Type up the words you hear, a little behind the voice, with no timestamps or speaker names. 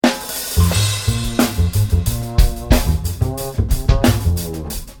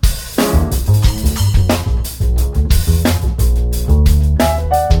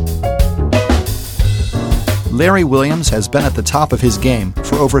Larry Williams has been at the top of his game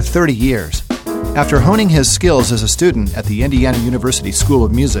for over 30 years. After honing his skills as a student at the Indiana University School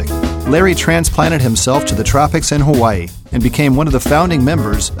of Music, Larry transplanted himself to the tropics in Hawaii and became one of the founding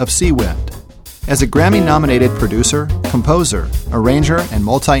members of Seawind. As a Grammy-nominated producer, composer, arranger, and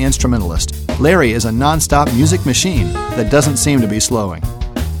multi-instrumentalist, Larry is a non-stop music machine that doesn't seem to be slowing.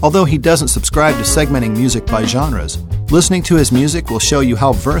 Although he doesn't subscribe to segmenting music by genres, listening to his music will show you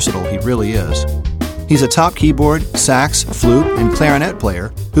how versatile he really is. He's a top keyboard, sax, flute, and clarinet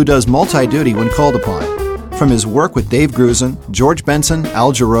player who does multi-duty when called upon. From his work with Dave Grusin, George Benson,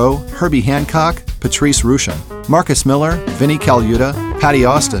 Al Jarreau, Herbie Hancock, Patrice Rushen, Marcus Miller, Vinnie Colaiuta, Patty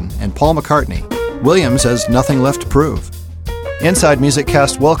Austin, and Paul McCartney, Williams has nothing left to prove. Inside Music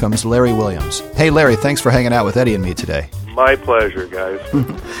Cast welcomes Larry Williams. Hey, Larry, thanks for hanging out with Eddie and me today. My pleasure, guys.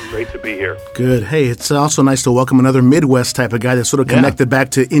 Great to be here. Good. Hey, it's also nice to welcome another Midwest type of guy that's sort of connected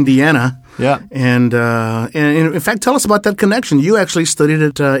back to Indiana. Yeah. And in fact, tell us about that connection. You actually studied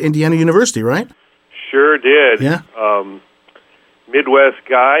at Indiana University, right? Sure did. Yeah. Midwest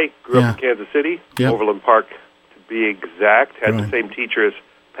guy, grew up in Kansas City, Yeah. Overland Park to be exact. Had the same teacher as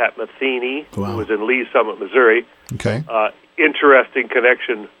Pat Metheny, who was in Lee Summit, Missouri. Okay. Interesting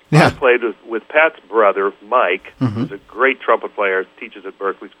connection. Yeah. I played with Pat's brother, Mike, who's a great trumpet player, teaches at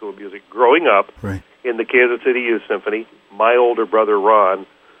Berklee School of Music. Growing up in the Kansas City Youth Symphony, my older brother, Ron,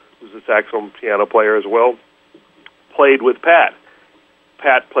 who's a saxophone piano player as well, played with Pat.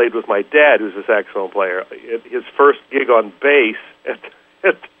 Pat played with my dad, who's a saxophone player. His first gig on bass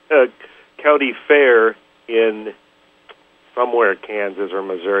at County Fair in somewhere Kansas or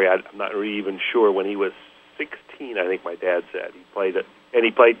Missouri, I'm not really even sure, when he was 16, I think my dad said. He played it, and he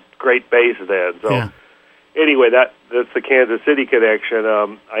played great bass then. So anyway, that's the Kansas City connection.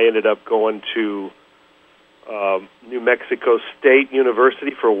 I ended up going to New Mexico State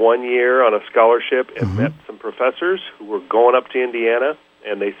University for 1 year on a scholarship and met some professors who were going up to Indiana,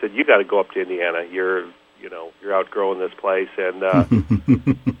 and they said, "You got to go up to Indiana. You're outgrowing this place." And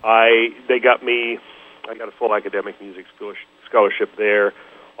they got me. I got a full academic music scholarship there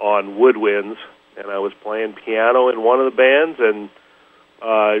on woodwinds, and I was playing piano in one of the bands and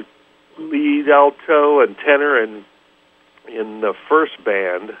lead alto and tenor in the first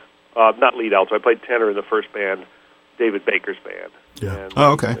band. Not lead alto. I played tenor in the first band, David Baker's band. Yeah. And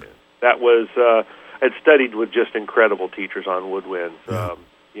okay. That was I'd studied with just incredible teachers on woodwinds.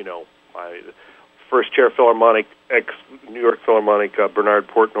 My first chair Philharmonic, ex-New York Philharmonic, Bernard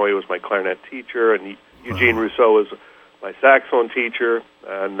Portnoy was my clarinet teacher, and Eugene Rousseau was my saxophone teacher,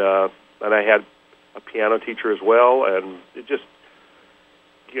 and I had a piano teacher as well, and it just,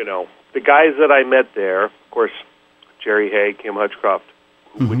 the guys that I met there, of course, Jerry Hay, Kim Hutchcroft,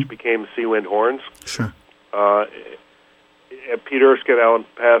 which became Seawind Horns. Sure. Pete Erskine, Alan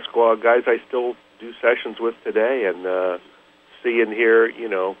Pasqua, guys I still do sessions with today, and see and hear,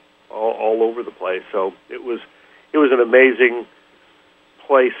 all over the place. So it was an amazing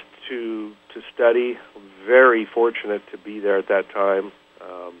place to study. Very fortunate to be there at that time,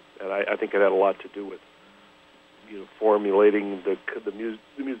 and I think it had a lot to do with formulating the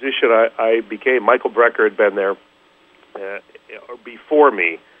musician I became. Michael Brecker had been there before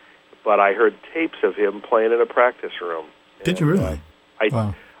me, but I heard tapes of him playing in a practice room. Did you really?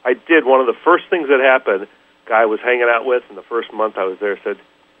 I did. One of the first things that happened, guy I was hanging out with in the first month I was there said,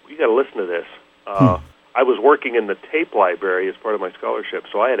 "You got to listen to this." I was working in the tape library as part of my scholarship,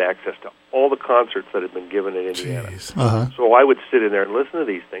 so I had access to all the concerts that had been given in Indiana. So I would sit in there and listen to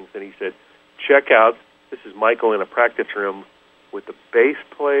these things, and he said, "Check out, this is Michael in a practice room with no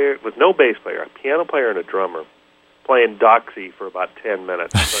bass player, a piano player and a drummer, playing Doxy for about 10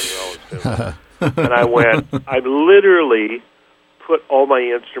 minutes." And I literally put all my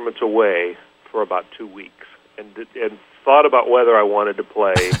instruments away for about 2 weeks and thought about whether I wanted to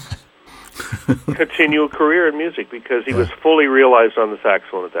continue a career in music, because he was fully realized on the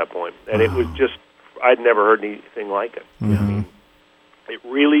saxophone at that point. And it was just, I'd never heard anything like it. I mean, it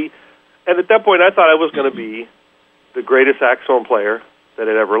really, and at that point I thought I was going to be the greatest saxophone player that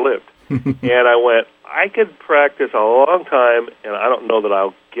had ever lived. And I went, I could practice a long time, and I don't know that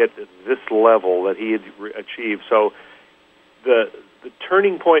I'll get to this level that he had achieved. So the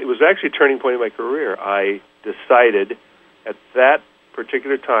turning point, it was actually a turning point in my career. I decided at that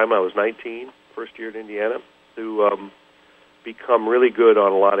particular time, I was 19, first year at Indiana, to become really good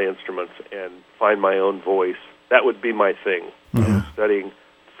on a lot of instruments and find my own voice. That would be my thing. I was studying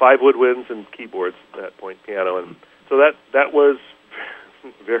 5 woodwinds and keyboards at that point, piano. And so that was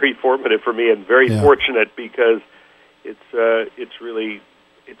very formative for me, and very fortunate, because it's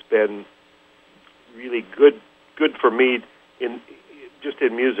been really good for me in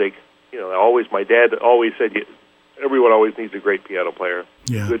music my dad always said, everyone always needs a great piano player,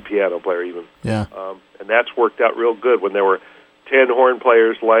 good piano player even. Yeah. And that's worked out real good. When there were 10 horn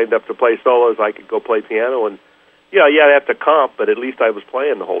players lined up to play solos, I could go play piano, and I'd have to comp, but at least I was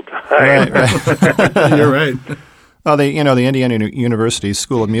playing the whole time. Right. You're right. Well, the Indiana University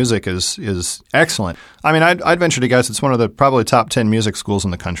School of Music is excellent. I mean, I'd venture to guess it's one of the probably top 10 music schools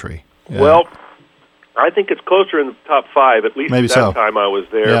in the country. Yeah. Well, I think it's closer in the top 5, at least Maybe at that time I was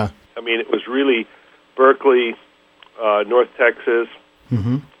there. Yeah. I mean, it was really Berkeley, North Texas,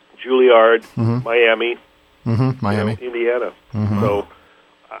 mm-hmm. Juilliard, mm-hmm. Miami, Miami, Indiana. Mm-hmm. So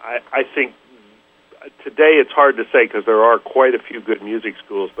I think today it's hard to say because there are quite a few good music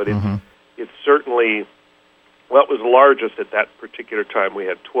schools, but it's certainly, well, it was the largest at that particular time. We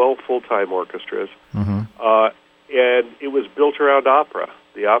had 12 full-time orchestras, and it was built around opera.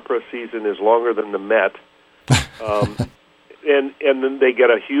 The opera season is longer than the Met, and then they get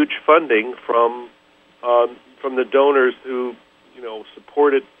a huge funding from the donors who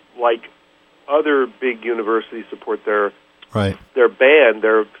support it, like other big universities support their band,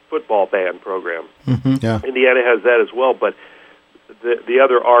 their football band program. Mm-hmm. Yeah. Indiana has that as well, but the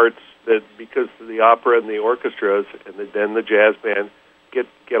other arts, that because of the opera and the orchestras and then the jazz band get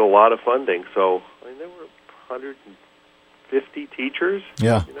a lot of funding. So I mean, there were 150 teachers.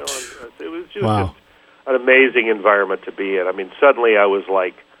 Yeah. It was just an amazing environment to be in. I mean, suddenly I was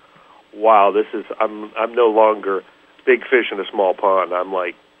like, wow, I'm no longer big fish in a small pond. I'm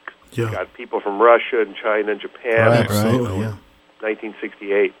like, got people from Russia and China and Japan. Right.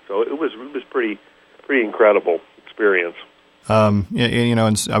 1968. So it was pretty incredible experience. And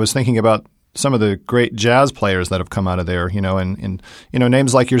I was thinking about some of the great jazz players that have come out of there, and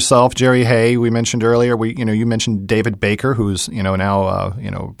names like yourself, Jerry Hay, we mentioned earlier. You mentioned David Baker, who's now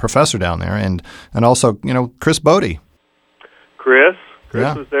professor down there, and also Chris Bode. Chris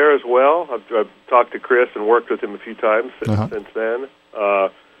was there as well. I've talked to Chris and worked with him a few times since then.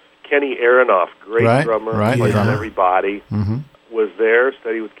 Kenny Aronoff, great drummer, plays on everybody, was there.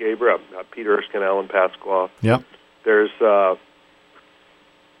 Studied with Gabriel, Peter Erskine, Alan Pasqua. Yep. There's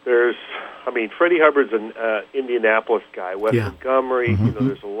Freddie Hubbard's an Indianapolis guy. Wes Montgomery.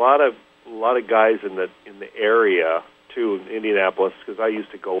 There's a lot of guys in the area too in Indianapolis, because I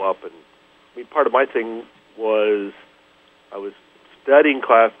used to go up, and part of my thing was I was studying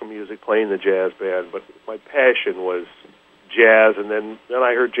classical music, playing the jazz band, but my passion was jazz. And then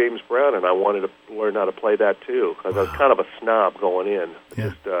I heard James Brown, and I wanted to learn how to play that too, because I was kind of a snob going in.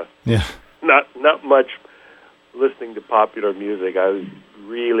 Not much listening to popular music. I was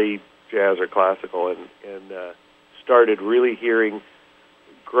really jazz or classical, and started really hearing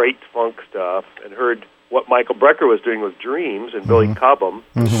great funk stuff, and heard what Michael Brecker was doing with Dreams and Billy Cobham.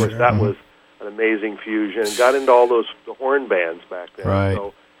 Of course, that was an amazing fusion, and got into all the horn bands back then. Right.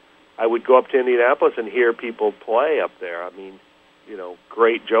 So I would go up to Indianapolis and hear people play up there. I mean,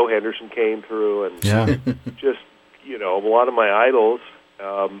 great Joe Henderson came through, and just, a lot of my idols.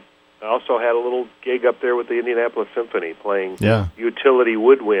 I also had a little gig up there with the Indianapolis Symphony playing utility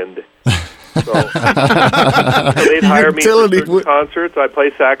woodwind. So they'd hire me for certain concerts. I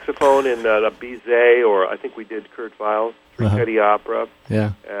play saxophone in a Bizet, or I think we did Kurt Weill's Richetti opera.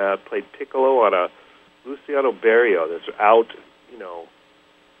 Yeah. Played piccolo on a Luciano Berio that's out,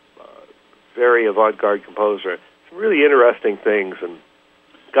 very avant-garde composer. Some really interesting things, and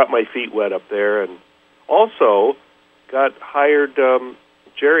got my feet wet up there, and also got hired.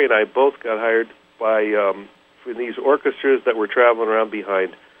 Jerry and I both got hired by for these orchestras that were traveling around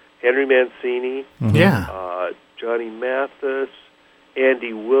behind Henry Mancini, Johnny Mathis,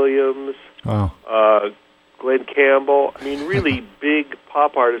 Andy Williams, Glenn Campbell. I mean, really big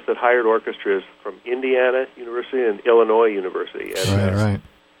pop artists that hired orchestras from Indiana University and Illinois University. And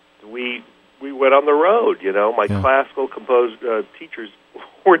we went on the road. My classical teachers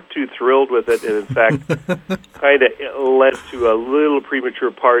weren't too thrilled with it, and in fact, kind of led to a little premature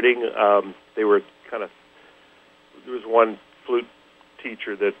parting. They were there was one flute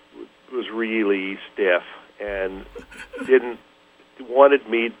teacher that was really stiff and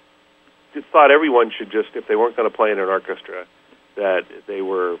thought everyone should just, if they weren't going to play in an orchestra, that they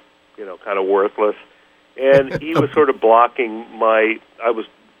were, kind of worthless. And he was sort of blocking I was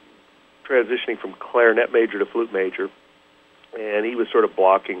transitioning from clarinet major to flute major, and he was sort of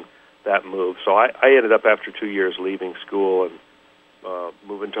blocking that move. So I ended up, after 2 years, leaving school and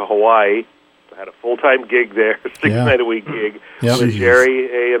moving to Hawaii. I had a full-time gig there, 6-night-a-week gig with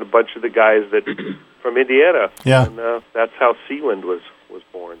Jerry and a bunch of the guys from Indiana. Yeah. And that's how Seawind was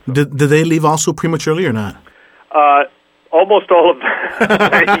born. So. Did they leave also prematurely or not? Almost all of them.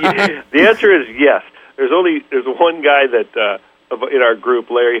 The answer is yes. There's one guy that in our group,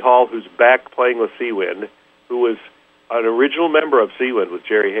 Larry Hall, who's back playing with Seawind, who was an original member of Seawind with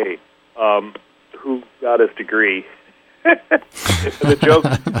Jerry Hay, who got his degree. And the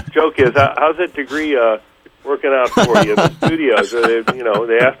joke is, how's that degree working out for you in the studios? They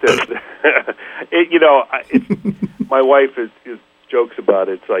have to. My wife is jokes about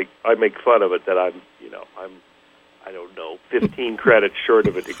it. It's like I make fun of it that I'm I don't know, 15 credits short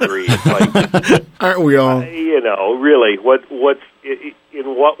of a degree. It's like, aren't we all? Really, what's in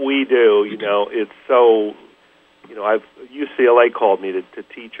what we do? It's so. UCLA called me to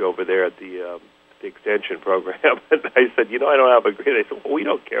teach over there at the extension program, and I said, I don't have a grade. They said, well, we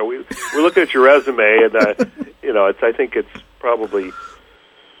don't care. We're looking at your resume, and I think it's probably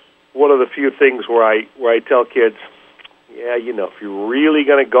one of the few things where I tell kids, if you're really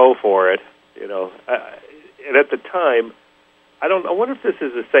going to go for it, and at the time, I wonder if this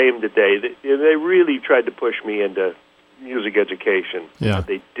is the same today. They really tried to push me into music education. Yeah.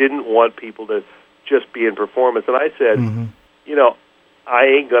 They didn't want people to just be in performance, and I said, I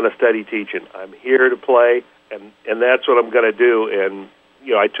ain't going to study teaching. I'm here to play, and that's what I'm going to do. And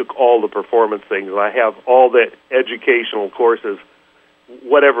I took all the performance things, and I have all the educational courses.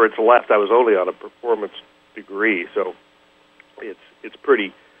 Whatever it's left, I was only on a performance degree, so it's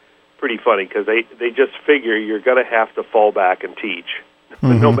pretty funny because they just figure you're going to have to fall back and teach,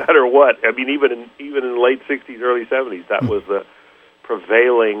 no matter what. I mean, even in the late '60s, early '70s, that was the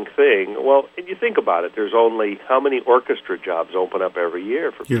prevailing thing. Well, and you think about it, there's only how many orchestra jobs open up every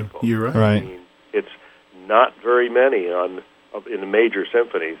year for people? You're right. Right. I mean, it's not very many in the major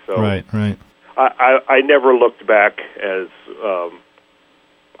symphonies. So right. I never looked back as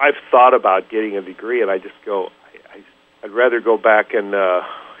I've thought about getting a degree, and I just go, I'd rather go back and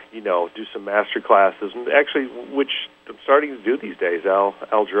do some master classes, and actually, which I'm starting to do these days. Al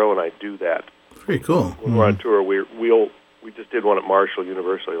Jarreau and I do that. Very cool. When we're on tour, we just did one at Marshall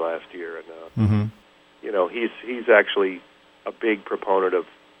University last year, and he's actually a big proponent of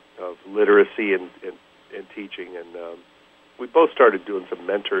literacy and teaching, and we both started doing some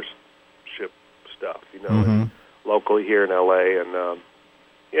mentorship stuff, locally here in LA, and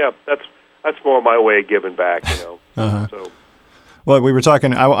that's more my way of giving back, So. Well, we were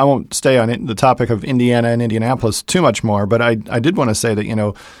talking, I won't stay on the topic of Indiana and Indianapolis too much more, but I did want to say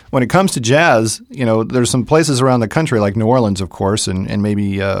that, when it comes to jazz, there's some places around the country like New Orleans, of course, and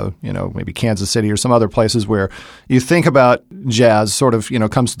maybe, maybe Kansas City or some other places where you think about jazz sort of,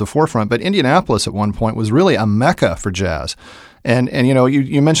 comes to the forefront. But Indianapolis at one point was really a mecca for jazz. And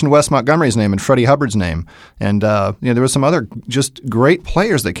you mentioned Wes Montgomery's name and Freddie Hubbard's name, and there were some other just great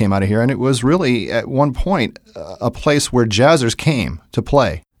players that came out of here, and it was really at one point a place where jazzers came to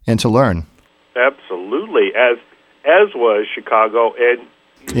play and to learn. Absolutely, as was Chicago and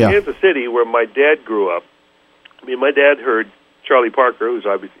Kansas City, where my dad grew up. I mean, my dad heard Charlie Parker, who's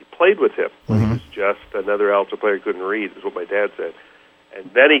obviously played with him when he was just another alto player who couldn't read, is what my dad said,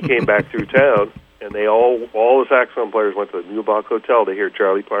 and then he came back through town. And they all the saxophone players went to the Muehlebach Hotel to hear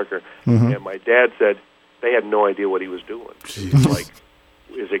Charlie Parker. And my dad said they had no idea what he was doing. Like,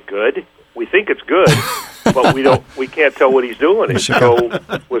 is it good? We think it's good, but we can't tell what he's doing. And so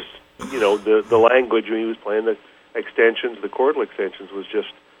was the language when he was playing the extensions, the chordal extensions was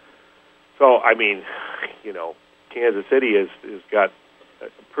just so. I mean, Kansas City has got a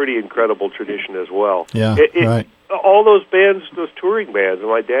pretty incredible tradition as well. Yeah, right. All those bands, those touring bands, and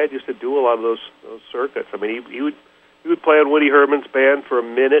my dad used to do a lot of those circuits. I mean, he would play on Woody Herman's band for a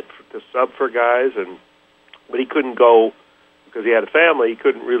minute to sub for guys, but he couldn't go because he had a family. He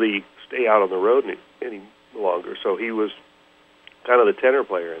couldn't really stay out on the road any longer, so he was kind of the tenor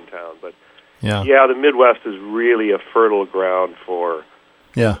player in town. But the Midwest is really a fertile ground for,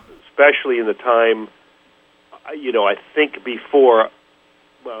 especially in the time. I think before,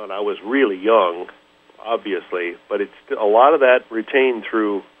 when I was really young. Obviously, but it's a lot of that retained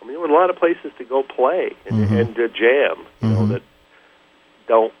through. I mean, there were a lot of places to go play and to jam, that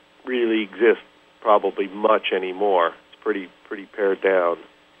don't really exist probably much anymore. It's pretty pared down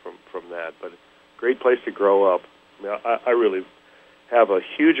from that, but great place to grow up. I mean, I really have a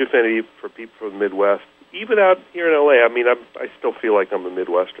huge affinity for people from the Midwest, even out here in LA. I mean, I still feel like I'm a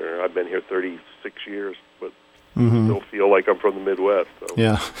Midwesterner. I've been here 36 years, but still feel like I'm from the Midwest. So.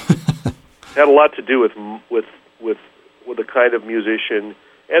 Yeah. Had a lot to do with the kind of musician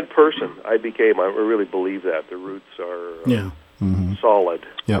and person I became. I really believe that the roots are solid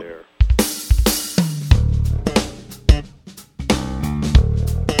there.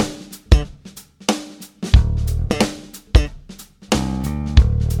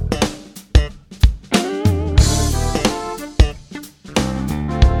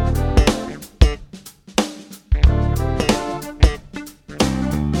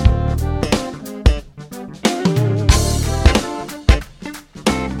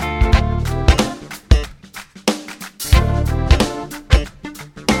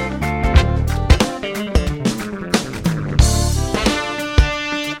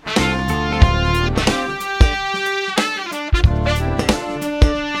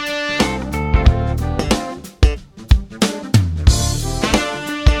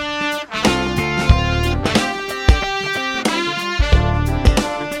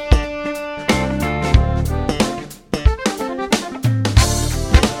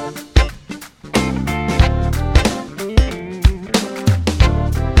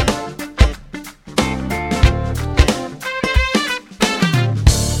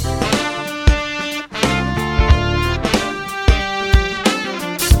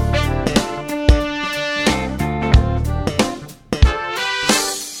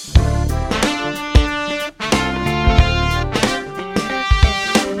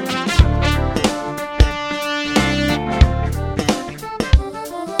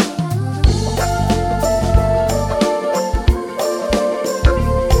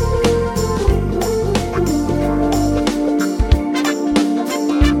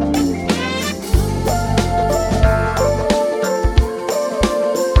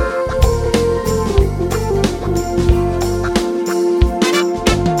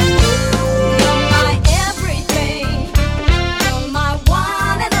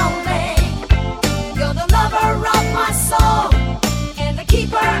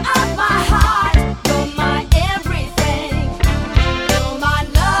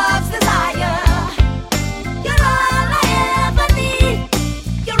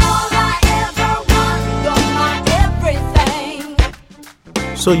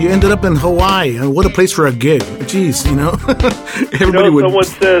 So you ended up in Hawaii, and what a place for a gig. Jeez, everybody would. Someone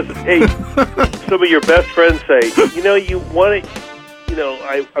says, hey, some of your best friends say, you want to,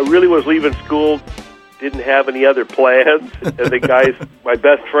 I really was leaving school, didn't have any other plans, and the guys, my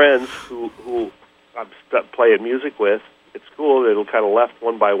best friends who I'm playing music with at school, that kind of left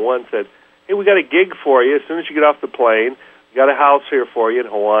one by one, said, hey, we got a gig for you as soon as you get off the plane. We got a house here for you in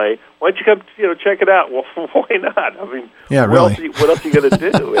Hawaii. Why don't you come, check it out? Well, why not? I mean, yeah, really. What else are you going to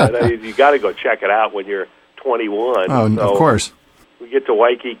do? You got to go check it out when you're 21. Oh, so of course. We get to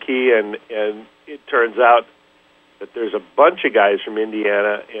Waikiki, and it turns out that there's a bunch of guys from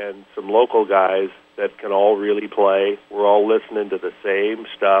Indiana and some local guys that can all really play. We're all listening to the same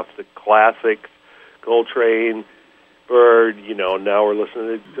stuff, the classics, Coltrane, Bird. Now we're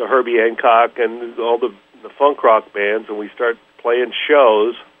listening to Herbie Hancock and all the funk rock bands, and we start playing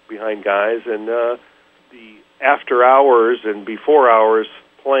shows behind guys, and the after hours and before hours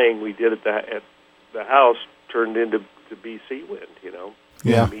playing we did at the house turned into BC Wind.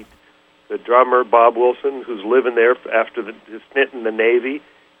 Yeah. We meet the drummer Bob Wilson, who's living there after his stint in the Navy.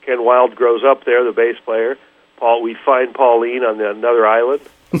 Ken Wild grows up there, the bass player. We find Pauline on another island,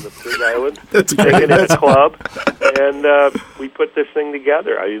 on the big island, singing in a club, and we put this thing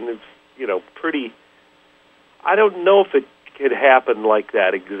together. I mean, it's pretty. I don't know if it could happen like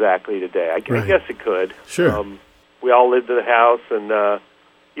that exactly today. I guess it could. Sure. We all lived in the house, and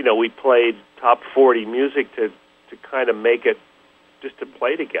we played top 40 music to kind of make it just to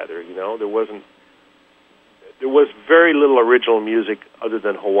play together. There was very little original music other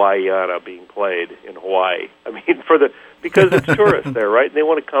than Hawaiiana being played in Hawaii. I mean, because it's tourists there, right? And they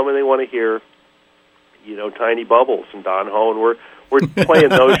want to come and they want to hear, Tiny Bubbles and Don Ho, and we're playing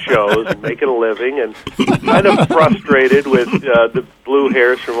those shows and making a living, and kind of frustrated with the blue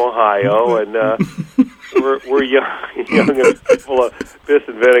hairs from Ohio, and we're young and full of piss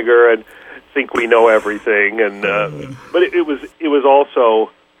and vinegar, and think we know everything. And but it was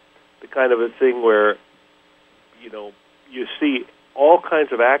also the kind of a thing where you see all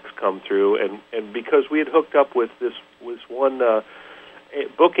kinds of acts come through, and because we had hooked up with this one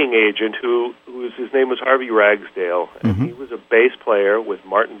booking agent his name was Harvey Ragsdale, and he was a bass player with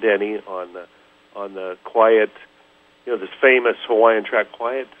Martin Denny on the Quiet, this famous Hawaiian track,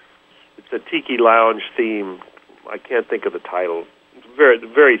 Quiet. It's a Tiki Lounge theme. I can't think of the title. It's a very,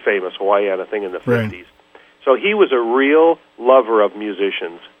 very famous Hawaiiana thing in the 50s. So he was a real lover of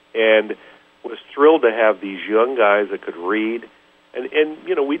musicians, and was thrilled to have these young guys that could read, and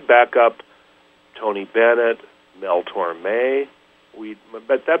we'd back up Tony Bennett, Mel Torme.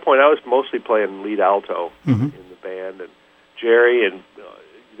 At that point, I was mostly playing lead alto in the band, and Jerry and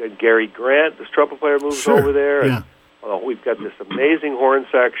Gary Grant, this trumpet player, moves over there. Yeah. And, we've got this amazing horn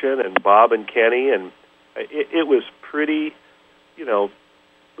section, and Bob and Kenny, and it was pretty, it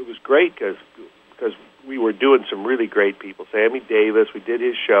was great because we were doing some really great people. Sammy Davis, we did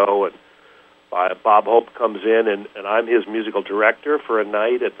his show, and Bob Hope comes in, and I'm his musical director for a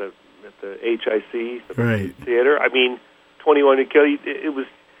night at the HIC Theater. I mean, 21 to Kill, it was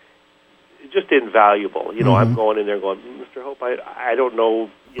just invaluable. I'm going in there going, Mr. Hope, I don't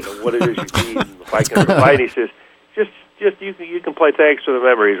know, what it is you need, if I can provide. He says, just you can play Thanks for the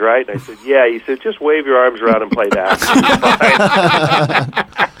Memories, right? And I said, yeah. He said, just wave your arms around and play that.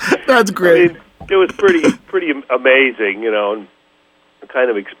 That's great. I mean, it was pretty amazing, and the kind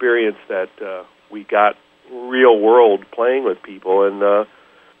of experience that we got real world playing with people. And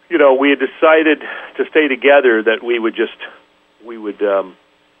we had decided to stay together, that we'd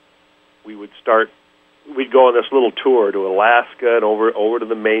go on this little tour to Alaska and over to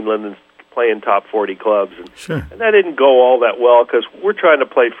the mainland and playing top 40 clubs. And, and that didn't go all that well because we're trying to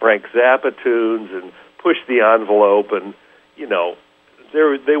play Frank Zappa tunes and push the envelope, and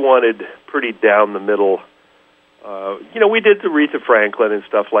they wanted pretty down the middle. We did Aretha Franklin and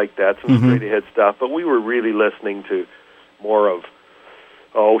stuff like that, some straight ahead stuff, but we were really listening to more of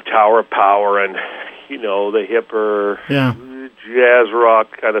Tower of Power and the hipper jazz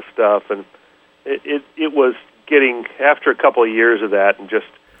rock kind of stuff, and it was getting, after a couple of years of that and just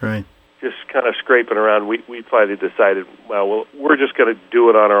kind of scraping around, we finally decided, well, we're just going to do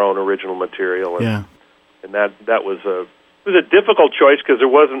it on our own original material, and that was a difficult choice because there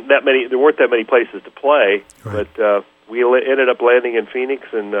weren't that many places to play, but we ended up landing in Phoenix,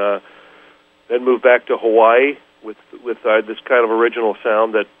 and then moved back to Hawaii with this kind of original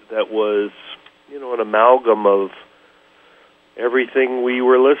sound that was an amalgam of everything we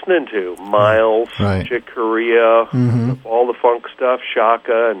were listening to. Miles, Chick Corea, all the funk stuff,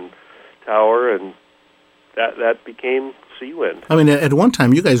 Shaka and Tower, and that became Sea Wind. I mean, at one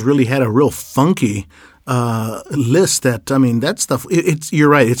time, you guys really had a real funky list that, I mean, that stuff, you're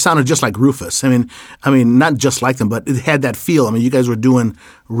right. It sounded just like Rufus. I mean, not just like them, but it had that feel. I mean, you guys were doing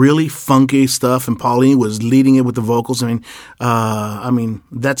really funky stuff, and Pauline was leading it with the vocals. I mean,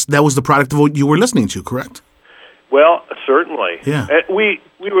 that was the product of what you were listening to, correct? Well, certainly. Yeah. We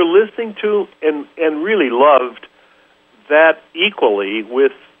were listening to and really loved that equally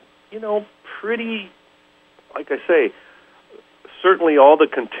with, pretty, like I say, certainly all the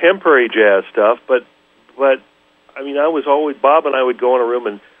contemporary jazz stuff, but I mean, Bob and I would go in a room,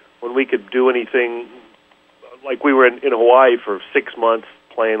 and when we could do anything, like we were in Hawaii for 6 months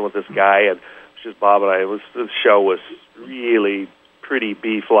playing with this guy, and it was just Bob and I. The show was really pretty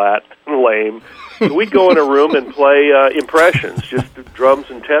B-flat and lame. So we'd go in a room and play impressions, just drums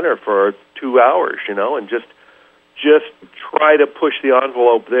and tenor for 2 hours, and just try to push the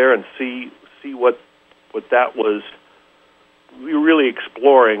envelope there and see what that was. We were really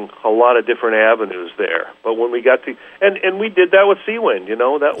exploring a lot of different avenues there. But when we got to, and we did that with Seawind,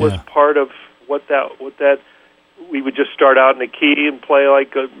 that was part of what that, we would just start out in a key and play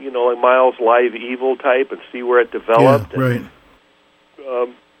like Miles' Live Evil type and see where it developed. Yeah, right.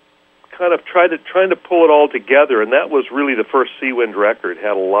 And, kind of trying to pull it all together, and that was really the first Seawind record.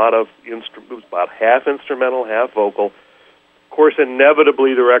 Had a lot of it was about half instrumental, half vocal. Of course,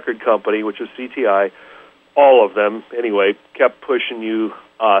 inevitably the record company, which is CTI, all of them anyway, kept pushing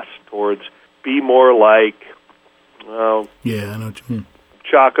us towards be more like, yeah, I know what you mean,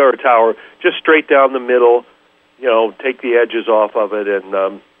 Chaka or Tower, just straight down the middle, take the edges off of it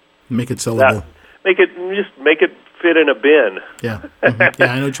and make it sellable. Make it fit in a bin. Yeah, mm-hmm.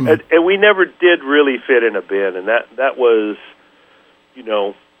 Yeah, I know what you mean. and we never did really fit in a bin, and that was,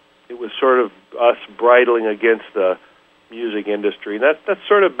 it was sort of us bridling against the music industry. And that's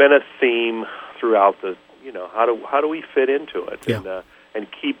sort of been a theme throughout the, how do we fit into it, and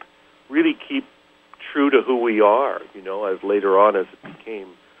keep true to who we are, as later on as it became,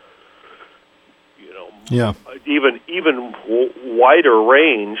 even wider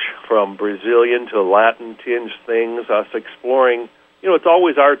range from Brazilian to Latin tinged things, us exploring, it's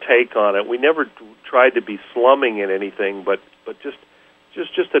always our take on it. We never tried to be slumming in anything, but just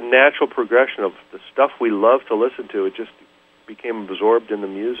a natural progression of the stuff we love to listen to. It just became absorbed in the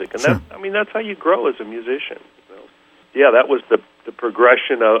music, and that's how you grow as a musician. Yeah, that was the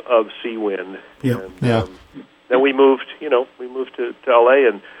progression of Seawind. Yeah, and, then we moved to LA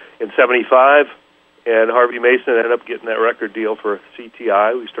in '75, and Harvey Mason ended up getting that record deal for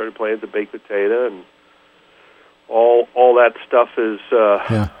CTI. We started playing at the Baked Potato, and all that stuff is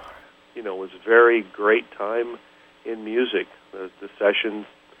was a very great time in music. The session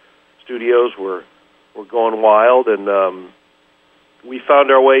studios were going wild, and we found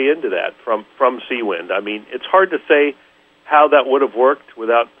our way into that from Seawind. I mean, it's hard to say how that would have worked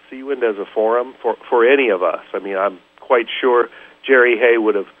without Seawind as a forum for any of us. I mean, I'm quite sure Jerry Hay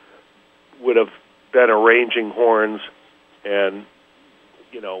would have been arranging horns and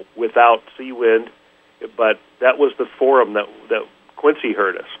without Seawind, but that was the forum that Quincy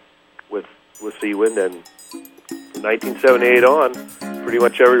heard us with Seawind, and from 1978 on, pretty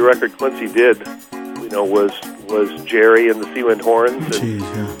much every record Quincy did, was Jerry and the Seawind horns. Jeez,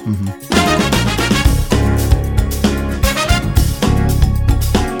 yeah. Mm-hmm.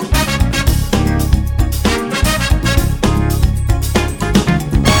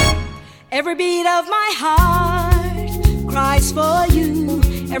 Every beat of my heart cries for you.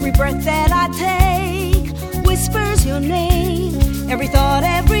 Every breath that I take whispers your name. Every thought,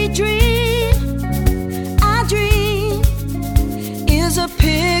 every dream I dream is a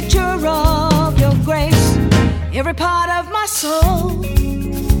picture of your grace. Every part of my soul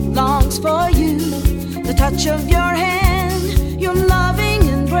longs for you. The touch of your hand, your loving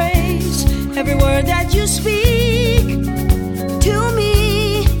embrace. Every word that you speak to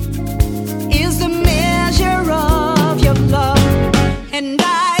me is the measure of your love. And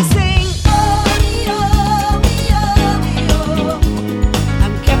I sing, oh, oh, oh, oh.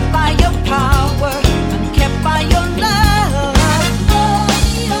 I'm kept by your power, I'm kept by your love. Oh,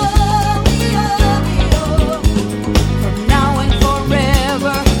 oh, oh, oh. From now and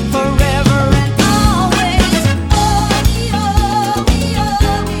forever, forever and always. Oh, oh, oh,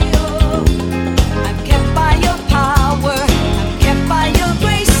 oh. I'm kept by your power,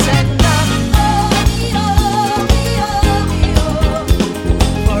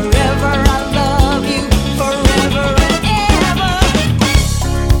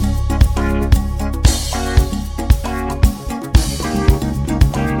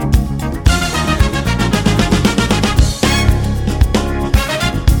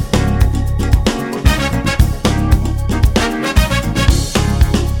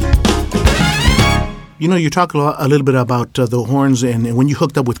 You talk a little bit about the horns and when you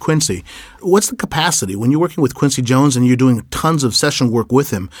hooked up with Quincy. What's the capacity? When you're working with Quincy Jones and you're doing tons of session work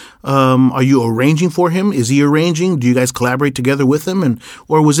with him, are you arranging for him? Is he arranging? Do you guys collaborate together with him?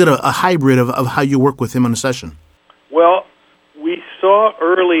 Or was it a hybrid of how you work with him on a session? Well, we saw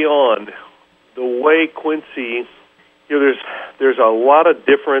early on the way Quincy, there's a lot of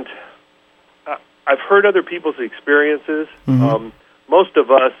different, I've heard other people's experiences. Mm-hmm. Most of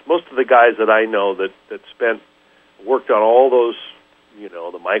the guys that I know that worked on all those,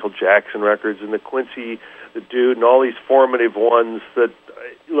 the Michael Jackson records and the Quincy, the Dude, and all these formative ones that,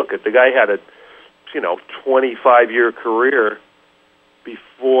 look at, the guy had a, 25-year career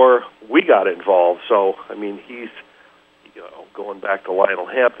before we got involved. So, I mean, he's, going back to Lionel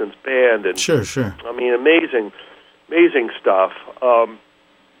Hampton's band and sure. I mean, amazing stuff.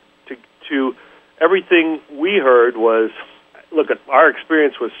 To everything we heard was, look, our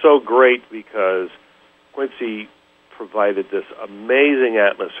experience was so great because Quincy provided this amazing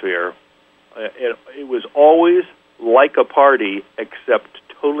atmosphere. It was always like a party, except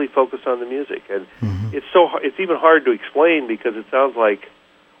totally focused on the music. And mm-hmm. It's even hard to explain because it sounds like,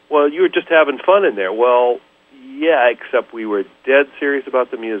 well, you were just having fun in there. Well, yeah, except we were dead serious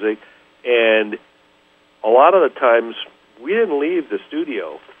about the music, and a lot of the times we didn't leave the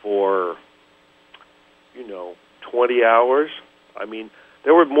studio for 20 hours. I mean,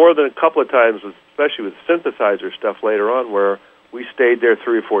 there were more than a couple of times, especially with synthesizer stuff later on, where we stayed there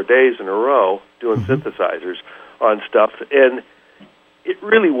 3 or 4 days in a row doing mm-hmm. synthesizers on stuff. And it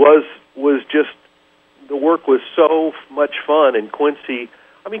really was just, the work was so much fun. And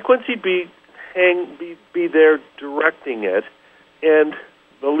Quincy'd be there directing it, and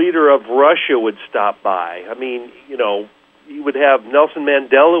the leader of Russia would stop by. I mean, he would have Nelson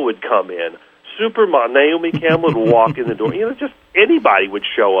Mandela would come in. Supermodel Naomi Campbell would walk in the door. Just anybody would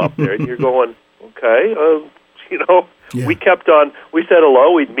show up there, and you're going, okay, yeah. We said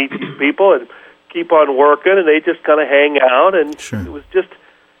hello, we'd meet these people and keep on working, and they just kind of hang out, and sure. It was just,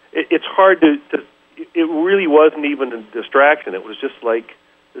 it's hard to, it really wasn't even a distraction. It was just like,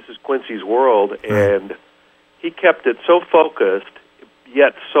 this is Quincy's world, and he kept it so focused,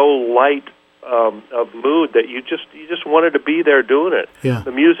 yet so light of mood that you just wanted to be there doing it. Yeah.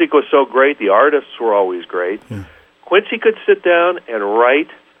 The music was so great. The artists were always great. Yeah. Quincy could sit down and write,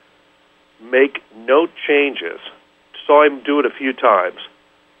 make no changes. Saw him do it a few times.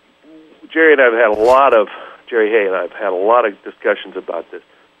 Jerry Hay and I have had a lot of discussions about this.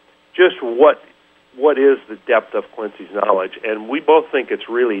 Just what is the depth of Quincy's knowledge, and we both think it's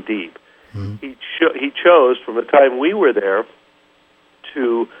really deep. Mm-hmm. He chose, from the time we were there,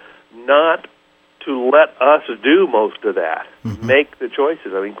 to not to let us do most of that, mm-hmm. make the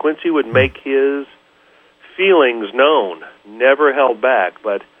choices. I mean, Quincy would make his feelings known, never held back.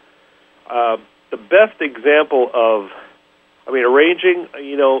 But the best example of, arranging,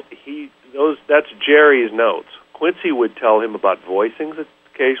 that's Jerry's notes. Quincy would tell him about voicings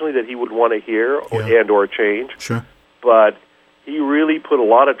occasionally that he would want to hear or change. Sure. But he really put a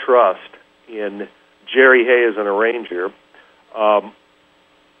lot of trust in Jerry Hay as an arranger.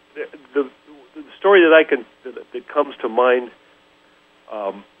 The story that comes to mind,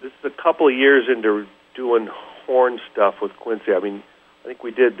 this is a couple of years into doing horn stuff with Quincy. I think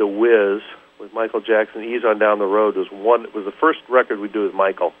we did The Wiz with Michael Jackson. Ease on Down the Road was the first record we did with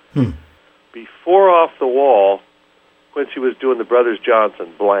Michael. Before Off the Wall, Quincy was doing the Brothers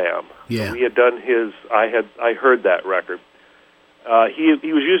Johnson, Blam. Yeah. So we had done his. I heard that record.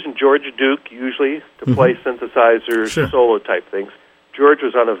 He was using George Duke usually to play synthesizer solo type things. George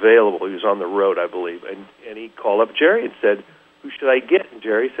was unavailable. He was on the road, I believe, and he called up Jerry and said, "Who should I get?" And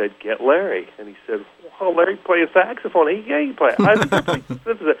Jerry said, "Get Larry." And he said, "Well, Larry plays saxophone." He play.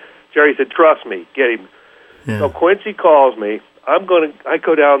 Jerry said, "Trust me, get him." Yeah. So Quincy calls me. I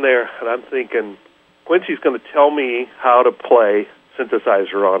go down there, and I'm thinking, Quincy's going to tell me how to play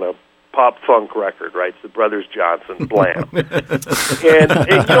synthesizer on a pop funk record, right? It's the Brothers Johnson, Blam. and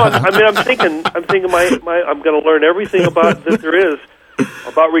I'm thinking, I'm going to learn everything about that there is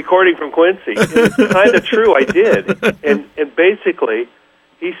about recording from Quincy. And it's kind of true. I did, and basically,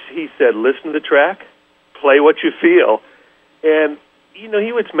 he said, listen to the track, play what you feel, and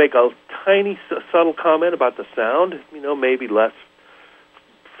he would make a tiny subtle comment about the sound, maybe less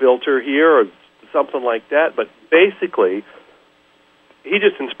filter here or something like that, but basically, he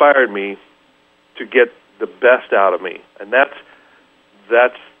just inspired me to get the best out of me, and that's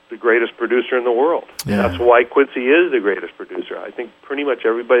the greatest producer in the world. Yeah. That's why Quincy is the greatest producer. I think pretty much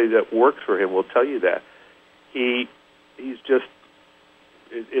everybody that works for him will tell you that. He's just,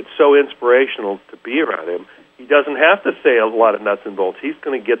 it's so inspirational to be around him. he doesn't have to say a lot of nuts and bolts. He's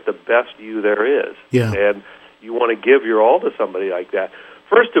going to get the best you there is. Yeah. And you want to give your all to somebody like that.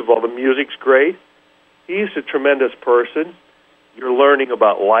 First of all, the music's great. He's a tremendous person. You're learning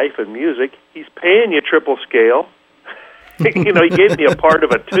about life and music. He's paying you triple scale. You know, he gave me a part of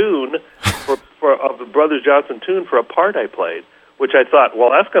a tune of the Brothers Johnson tune for a part I played, which I thought,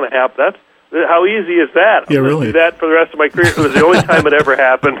 well, that's going to happen. That's how easy is that? Yeah, I'm really. do that for the rest of my career. It was the only time it ever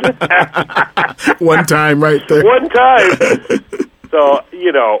happened. One time, right there. One time. So,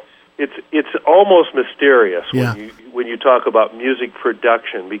 you know, it's almost mysterious when you talk about music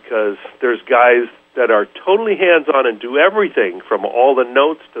production, because there's guys that are totally hands-on and do everything from all the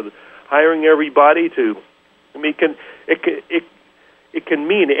notes to hiring everybody to, I mean, it can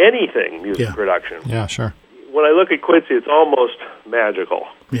mean anything, music production. Yeah, sure. When I look at Quincy, it's almost magical.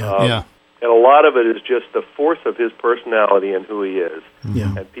 Yeah. And a lot of it is just the force of his personality and who he is.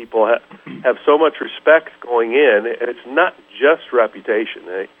 Yeah. And people have so much respect going in, and it's not just reputation.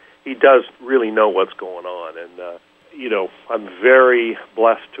 He does really know what's going on. And, you know, I'm very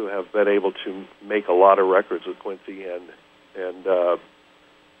blessed to have been able to make a lot of records with Quincy. And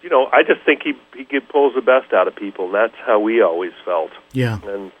you know, I just think he pulls the best out of people, and that's how we always felt. Yeah.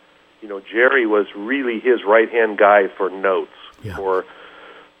 And, you know, Jerry was really his right-hand guy for notes,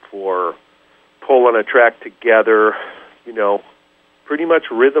 for pulling a track together, you know, pretty much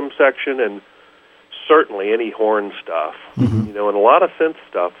rhythm section and certainly any horn stuff. Mm-hmm. You know, and a lot of synth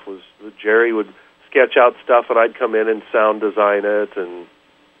stuff was Jerry would sketch out stuff and I'd come in and sound design it, and,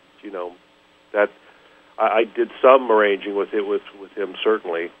 you know, that I did some arranging with him,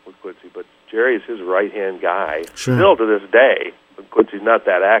 certainly, with Quincy, but Jerry is his right-hand guy, still to this day. Quincy's not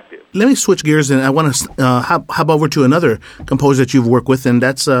that active. Let me switch gears, and I want to hop over to another composer that you've worked with, and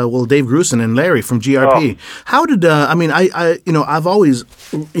that's Dave Grusin and Larry from GRP. Oh. How did I've always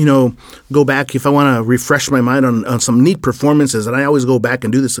go back if I want to refresh my mind on some neat performances, and I always go back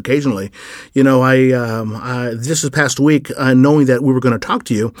and do this occasionally. You know, I just this past week, knowing that we were going to talk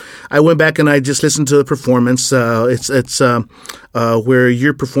to you, I went back and I just listened to the performance. It's where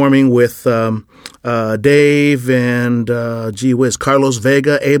you're performing with Dave and Carlos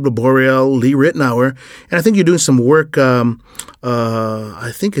Vega, Abe Laboriel, Lee Ritenour, and I think you're doing some work.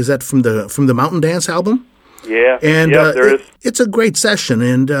 I think is that from the Mountain Dance album? Yeah, and there is. It's a great session.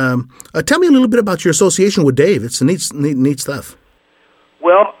 And tell me a little bit about your association with Dave. It's neat stuff.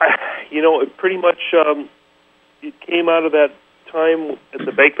 Well, you know, it pretty much it came out of that time at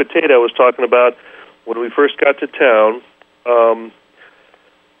the Baked Potato I was talking about when we first got to town.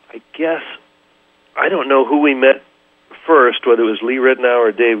 I guess I don't know who we met first, whether it was Lee Ritenour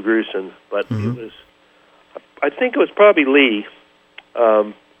or Dave Grusin, but I think it was probably Lee.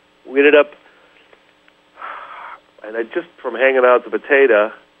 We ended up, and I just from hanging out at the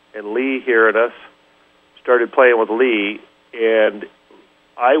Potato and Lee hearing us, started playing with Lee, and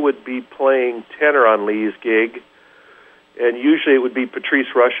I would be playing tenor on Lee's gig, and usually it would be Patrice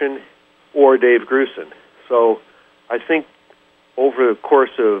Rushen or Dave Grusin. So I think over the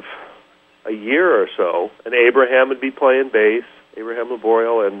course of a year or so, and Abraham would be playing bass, Abraham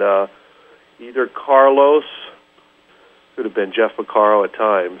Laboriel, and either Carlos, could have been Jeff Vaccaro at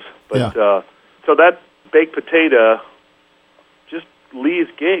times, but so that Baked Potato, just Lee's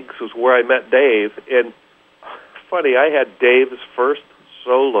gigs was where I met Dave, and funny, I had Dave's first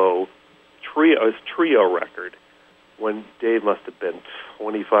solo trio record when Dave must have been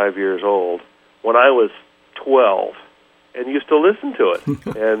 25 years old, when I was 12, and used to listen to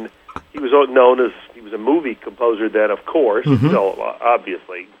it, and he was known as, he was a movie composer then, of course, so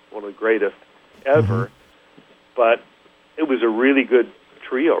obviously one of the greatest ever, but it was a really good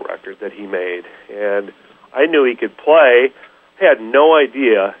trio record that he made, and I knew he could play. I had no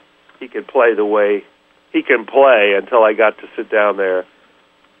idea he could play the way he can play until I got to sit down there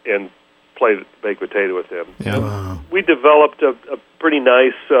and play the Baked Potato with him. Yeah. Wow. We developed a pretty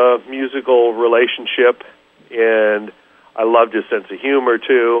nice musical relationship, and I loved his sense of humor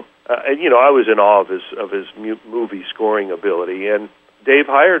too. And you know, I was in awe of his movie scoring ability. And Dave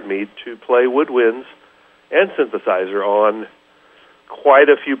hired me to play woodwinds and synthesizer on quite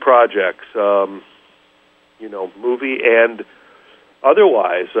a few projects, you know, movie and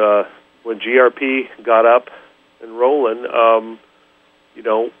otherwise. When GRP got up and rolling, you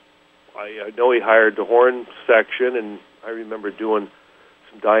know, I know he hired the horn section, and I remember doing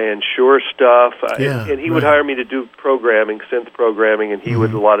some Diane Shore stuff, and he would hire me to do programming, synth programming, and he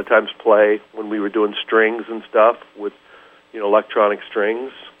would a lot of times play when we were doing strings and stuff with, you know, electronic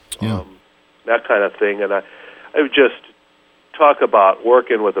strings, that kind of thing. And I would just talk about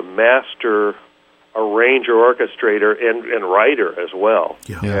working with a master arranger, orchestrator, and writer as well.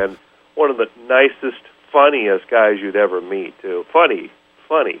 And one of the nicest, funniest guys you'd ever meet, too. Funny,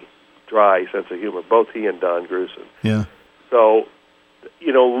 dry sense of humor, both he and Don Grusin. Yeah. So,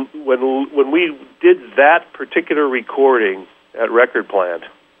 you know, when we did that particular recording at Record Plant,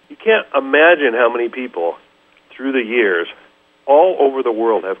 you can't imagine how many people through the years all over the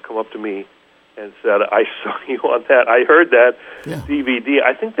world have come up to me and said, I saw you on that. I heard that DVD.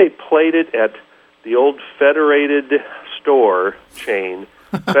 I think they played it at the old Federated store chain,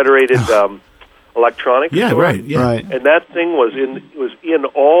 Federated electronics store. Right. And that thing was in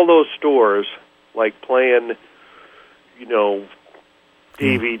all those stores, like playing, you know,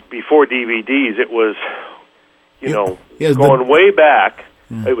 before DVDs. It was, going way back.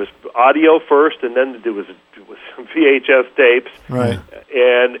 It was audio first, and then it was some VHS tapes. Right.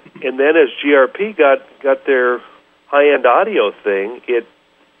 And then as GRP got their high-end audio thing,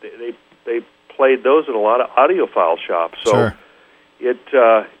 they played those in a lot of audiophile shops. So sure.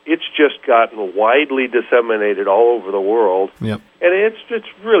 It's just gotten widely disseminated all over the world. Yep. And it's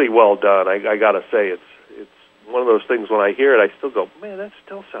really well done. I got to say, it's one of those things when I hear it, I still go, man, that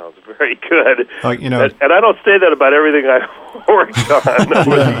still sounds very good. And I don't say that about everything I've worked on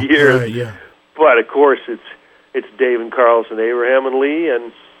over the years. Right, yeah. But of course, it's Dave and Carlos and Abraham and Lee,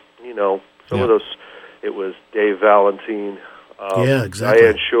 and some of those. It was Dave Valentine, exactly.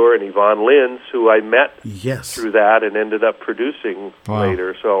 Diane Shore, and Yvonne Lins, who I met through that and ended up producing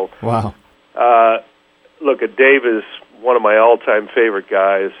later. So, wow. Look, Dave is one of my all-time favorite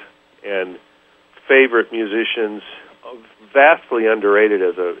guys and favorite musicians, vastly underrated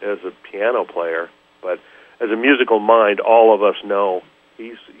as a piano player, but as a musical mind, all of us know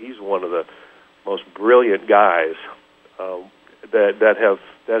he's one of the most brilliant guys that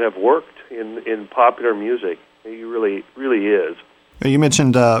have worked in popular music. He really is. You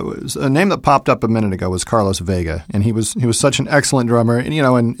mentioned a name that popped up a minute ago was Carlos Vega, and he was such an excellent drummer. And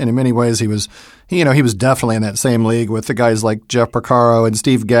and in many ways he was definitely in that same league with the guys like Jeff Porcaro and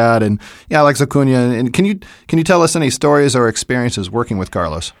Steve Gadd and Alex Acuna. And can you tell us any stories or experiences working with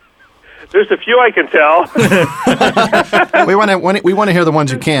Carlos? There's a few I can tell. we want to hear the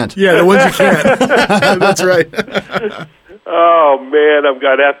ones you can't. Yeah, the ones you can't. That's right. Oh man, I'm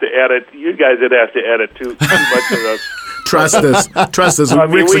gonna have to edit. You guys would have to edit too much of this. Trust us.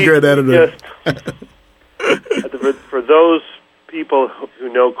 Rick's a good editor. For those people who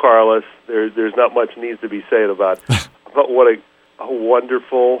know Carlos, there's not much needs to be said about what a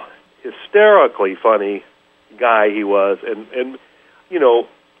wonderful, hysterically funny guy he was, and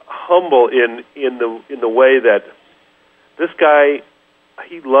humble in the way that this guy,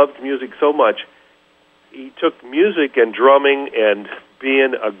 he loved music so much. He took music and drumming and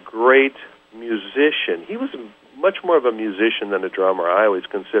being a great musician. He was much more of a musician than a drummer. I always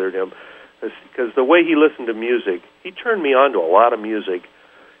considered him, because the way he listened to music, he turned me on to a lot of music,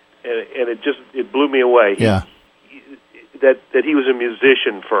 and it blew me away. Yeah. That he was a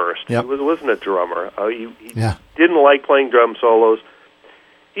musician first. Yep. He wasn't a drummer. He didn't like playing drum solos.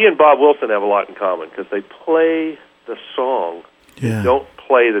 He and Bob Wilson have a lot in common because they play the song. Yeah. They don't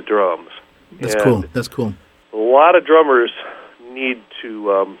play the drums. That's cool. That's cool. A lot of drummers need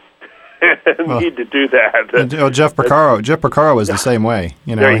to do that. Jeff Porcaro was the same way.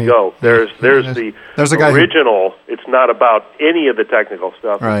 There you go. There's the guy original. It's not about any of the technical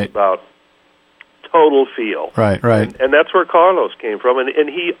stuff. Right. It's about total feel. Right. And that's where Carlos came from. And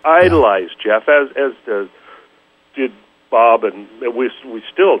he idolized Jeff, as did Bob, and we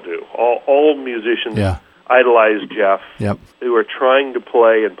still do. All musicians idolize Jeff. Yep. They were trying to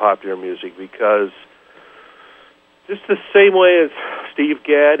play in popular music because just the same way as Steve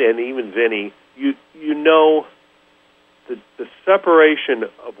Gadd and even Vinny, you know the separation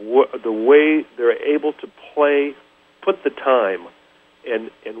of the way they're able to play, put the time,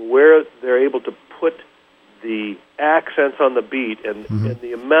 and where they're able to put the accents on the beat and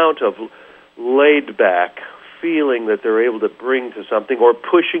the amount of laid back feeling that they're able to bring to something or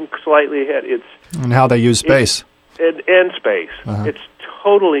pushing slightly ahead. And how they use space. And space. It's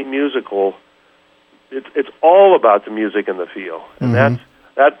totally musical. It's all about the music and the feel. And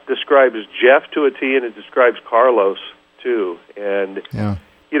that describes Jeff to a T, and it describes Carlos too. And he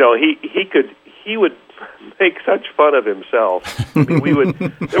would make such fun of himself. I mean,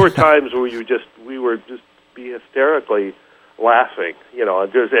 there were times where we were just be hysterically laughing,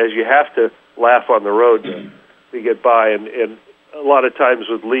 just as you have to laugh on the road to get by. And a lot of times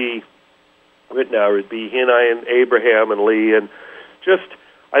with Lee Ritenour, it'd be he and I and Abraham and Lee, and just,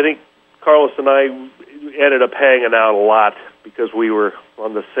 I think Carlos and I ended up hanging out a lot because we were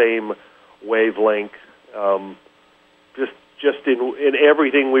on the same wavelength, just in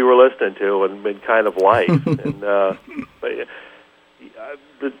everything we were listening to and kind of life. And but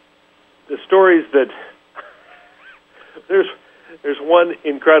the stories that There's one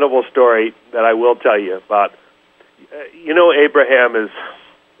incredible story that I will tell you about. Abraham is.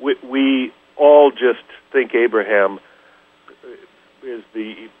 We all just think Abraham is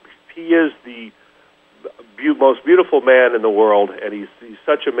the most beautiful man in the world, and he's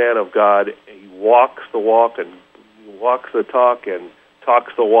such a man of God. He walks the walk and walks the talk and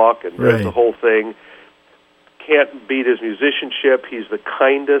talks the walk and does the whole thing. Can't beat his musicianship. He's the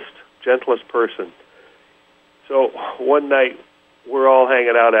kindest, gentlest person. So one night, we're all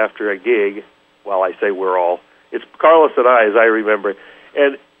hanging out after a gig. Well, I say we're all. It's Carlos and I, as I remember.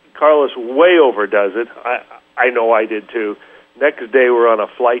 And Carlos way overdoes it. I know I did too. Next day, we're on a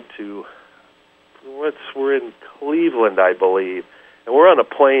flight to, we're in Cleveland, I believe. And we're on a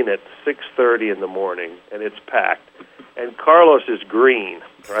plane at 6:30 in the morning, and it's packed. And Carlos is green,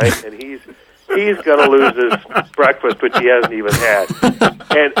 right? And he's going to lose his breakfast, which he hasn't even had.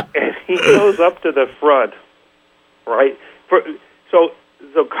 And he goes up to the front, right? So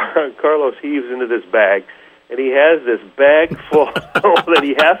Carlos heaves into this bag, and he has this bag full that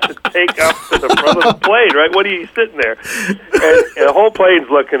he has to take up to the front of the plane, right? What are you sitting there? And the whole plane's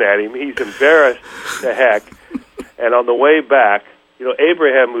looking at him. He's embarrassed to heck. And on the way back,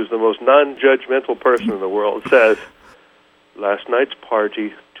 Abraham, who's the most non-judgmental person in the world, says, "Last night's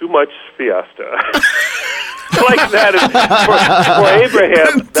party, too much fiesta." Like that is, for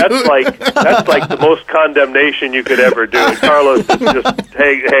Abraham, that's like the most condemnation you could ever do. And Carlos just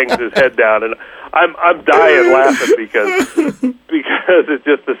hangs his head down, and I'm dying laughing because it's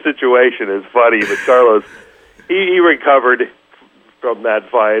just the situation is funny. But Carlos, he recovered from that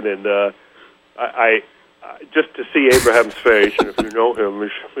fine, and I just to see Abraham's face, and if you know him,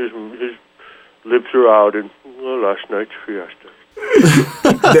 his lips are out, and last night's fiesta.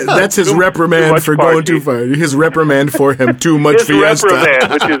 That's his reprimand for going too far. His reprimand for him, too much his fiesta.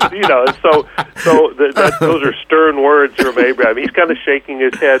 Reprimand, which is, those are stern words from Abraham. He's kind of shaking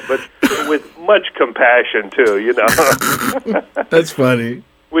his head, but with much compassion too. That's funny.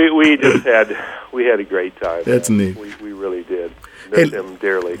 We had a great time. That's neat. We really did. Miss him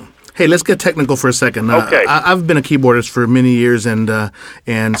dearly. Hey, let's get technical for a second. Okay. I've been a keyboardist for many years, and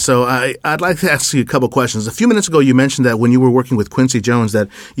so I'd like to ask you a couple questions. A few minutes ago, you mentioned that when you were working with Quincy Jones, that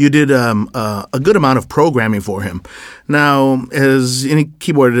you did a good amount of programming for him. Now, as any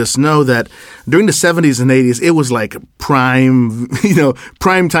keyboardists know, that during the 70s and 80s, it was like prime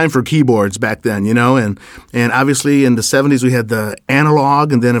time for keyboards back then, and obviously in the 70s we had the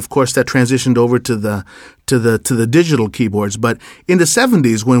analog, and then of course that transitioned over to the digital keyboards. But in the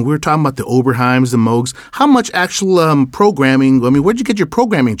 70s, when we were talking about the Oberheims, the Moogs, how much actual programming, where'd you get your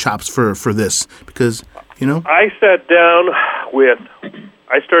programming chops for this? Because, I sat down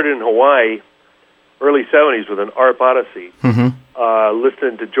I started in Hawaii, early 70s with an ARP Odyssey,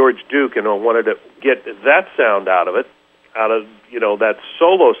 listening to George Duke, and I wanted to get that sound out of that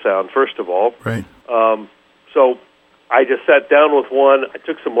solo sound, first of all. Right. So I just sat down with one. I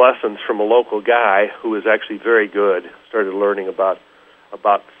took some lessons from a local guy who was actually very good. Started learning about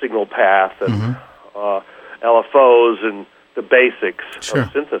signal path and LFOs and the basics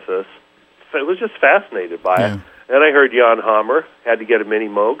of synthesis. I was just fascinated by it. Then I heard Jan Hammer, had to get a Mini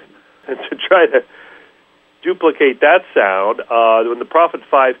Moog, and to try to duplicate that sound. When the Prophet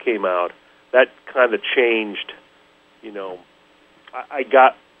 5 came out, that kind of changed. I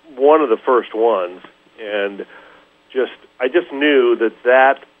got one of the first ones, and I just knew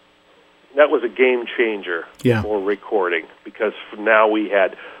that was a game changer for recording, because now we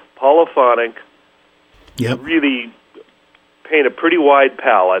had polyphonic, really paint a pretty wide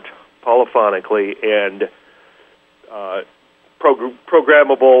palette polyphonically, and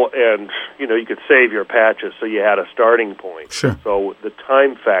programmable, and you could save your patches, so you had a starting point. Sure. So the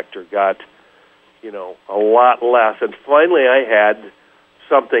time factor got a lot less, and finally I had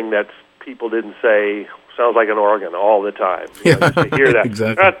something that people didn't say sounds like an organ all the time. You hear that.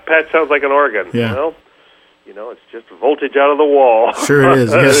 Exactly. That patch sounds like an organ. Yeah. Well, it's just voltage out of the wall. Sure it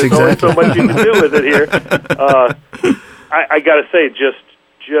is. Yes, There's exactly. only so much you can do with it here. I got to say, just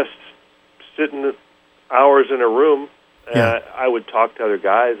sitting hours in a room, I would talk to other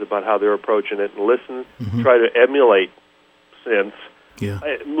guys about how they're approaching it and listen, try to emulate synths. Yeah.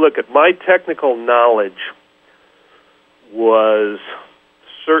 Look, at my technical knowledge was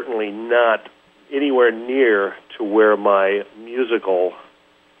certainly not anywhere near to where my musical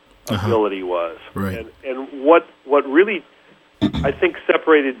ability was. Right. And what really, I think,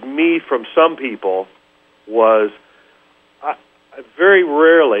 separated me from some people was I very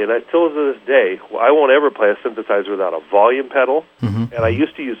rarely, and still to this day, I won't ever play a synthesizer without a volume pedal, and I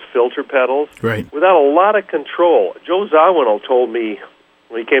used to use filter pedals without a lot of control. Joe Zawinul told me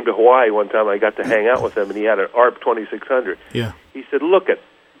when he came to Hawaii one time, I got to hang out with him, and he had an ARP 2600. Yeah. He said, "Look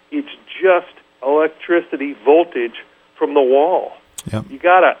it's just electricity voltage from the wall. Yep. You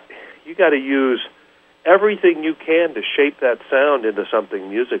gotta use everything you can to shape that sound into something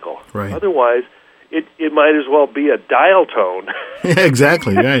musical. Right. Otherwise, it might as well be a dial tone." Yeah,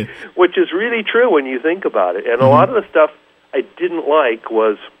 exactly, right. Which is really true when you think about it. And a lot of the stuff I didn't like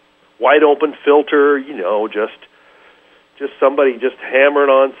was wide open filter, just somebody just hammering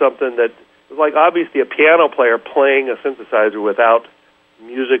on something that was like obviously a piano player playing a synthesizer without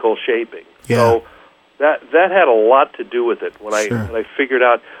musical shaping. Yeah. So that had a lot to do with it when I figured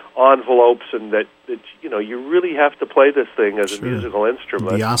out envelopes and that you really have to play this thing as a musical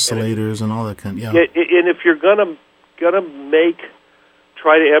instrument. The oscillators and all that kind. Yeah. And if you're gonna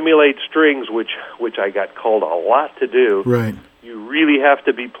try to emulate strings, which I got called a lot to do. Right. You really have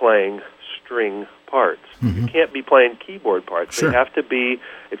to be playing string parts. You can't be playing keyboard parts. Sure. They have to be,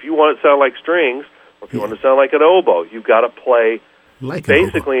 if you want it to sound like strings, or if you want it to sound like an oboe, you've got to play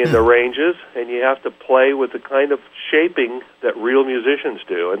basically in the ranges, and you have to play with the kind of shaping that real musicians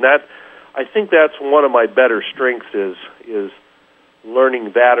do. And I think that's one of my better strengths is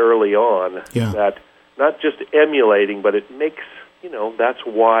learning that early on. Yeah. That not just emulating, but it makes, that's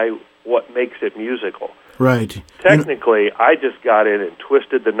what makes it musical. Right. Technically, I just got in and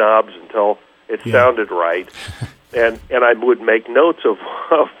twisted the knobs until it sounded right, and I would make notes of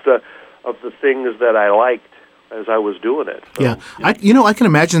the things that I liked as I was doing it. So, yeah. I can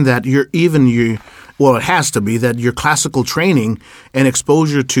imagine that it has to be that your classical training and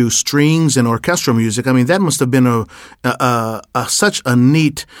exposure to strings and orchestral music, I mean, that must have been such a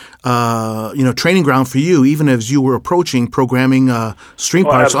neat, training ground for you, even as you were approaching programming string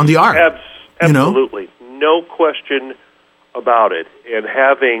parts on the ARP. Absolutely. No question about it. And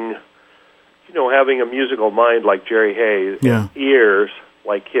having a musical mind like Jerry Hayes, and ears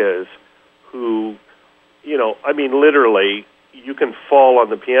like his, who, literally, you can fall on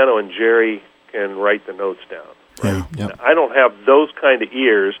the piano and Jerry can write the notes down. Right? Yeah. Yep. I don't have those kind of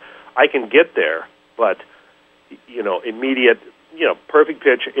ears. I can get there, but, immediate, perfect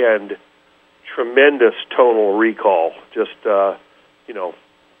pitch and tremendous tonal recall. Just,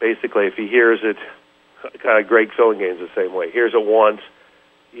 basically, if he hears it, kind of Greg Fillingane's the same way. Hears it once,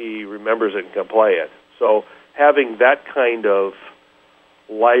 he remembers it and can play it. So having that kind of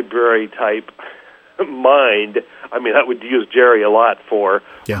library-type mind, I would use Jerry a lot for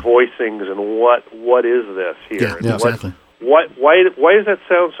voicings and what is this here? Yeah, exactly. Why does that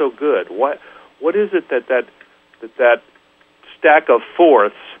sound so good? What is it that stack of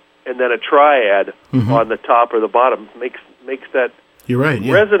fourths and then a triad on the top or the bottom makes that You're right,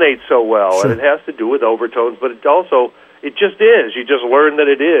 resonate so well? Sure. And it has to do with overtones, but it just is. You just learn that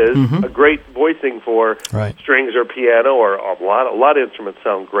it is a great voicing for strings or piano, or a lot of instruments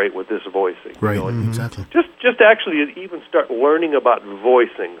sound great with this voicing. Right, exactly. Just actually even start learning about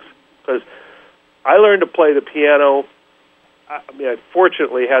voicings, because I learned to play the piano. I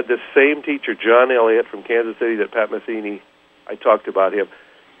fortunately had this same teacher, John Elliott from Kansas City, that Pat Messini, I talked about him.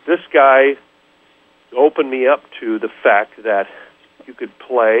 This guy opened me up to the fact that you could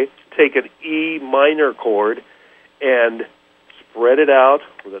take an E minor chord and spread it out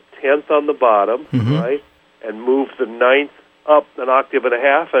with a tenth on the bottom, right, and move the ninth up an octave and a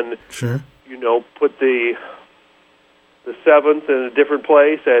half, and put the seventh in a different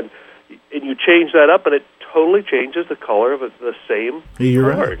place, and you change that up, and it totally changes the color of the same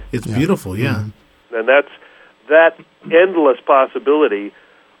You're chord. Right. It's beautiful, And that's that endless possibility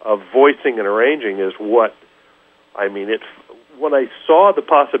of voicing and arranging is what when I saw the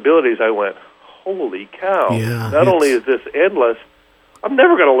possibilities, I went, holy cow. Yeah, not only is this endless, I'm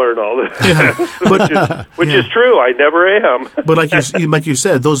never going to learn all this, which is true. I never am. But like you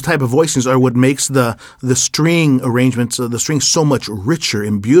said, those type of voicings are what makes the string arrangements, the strings, so much richer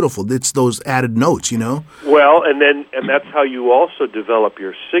and beautiful. It's those added notes, Well, and that's how you also develop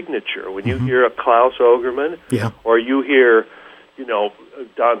your signature. When you hear a Klaus Ogerman, or you hear,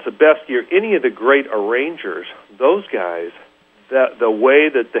 Don Sebesti, or any of the great arrangers, those guys, the way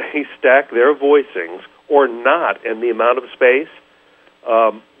that they stack their voicings or not, and the amount of space.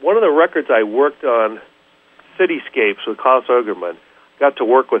 One of the records I worked on, Cityscapes with Klaus Ogerman, got to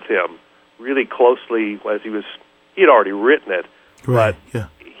work with him really closely as he had already written it. Right. But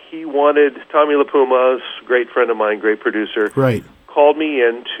he wanted, Tommy LaPuma, a great friend of mine, great producer, called me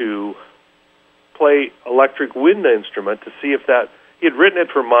in to play electric wind instrument to see if that, he had written it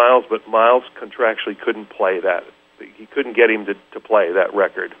for Miles, but Miles contractually couldn't play that. He couldn't get him to play that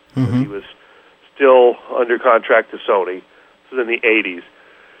record. He was still under contract to Sony. This was in the 80s.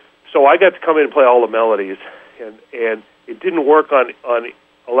 So I got to come in and play all the melodies, and it didn't work on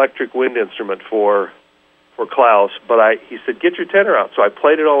electric wind instrument for Klaus, but he said, get your tenor out. So I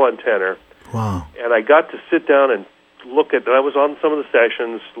played it all on tenor. Wow. And I got to sit down and look at, and I was on some of the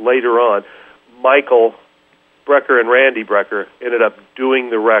sessions later on. Michael Brecker and Randy Brecker ended up doing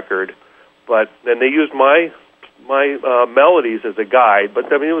the record, but then they used my melodies as a guide,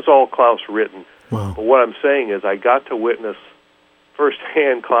 but I mean, it was all Klaus written. Wow. But what I'm saying is I got to witness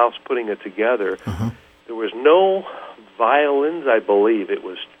firsthand Klaus putting it together. Uh-huh. There was no violins, I believe. It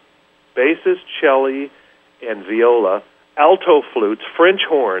was basses, cello, and viola, alto flutes, French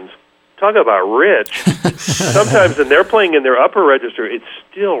horns. Talk about rich. Sometimes, and they're playing in their upper register, it's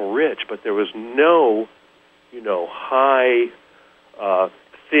still rich, but there was no, high,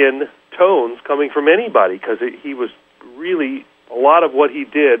 thin tones coming from anybody, because he was really, a lot of what he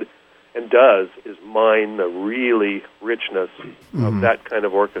did and does is mine the really richness of that kind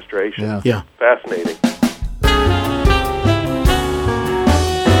of orchestration. Yeah. Fascinating.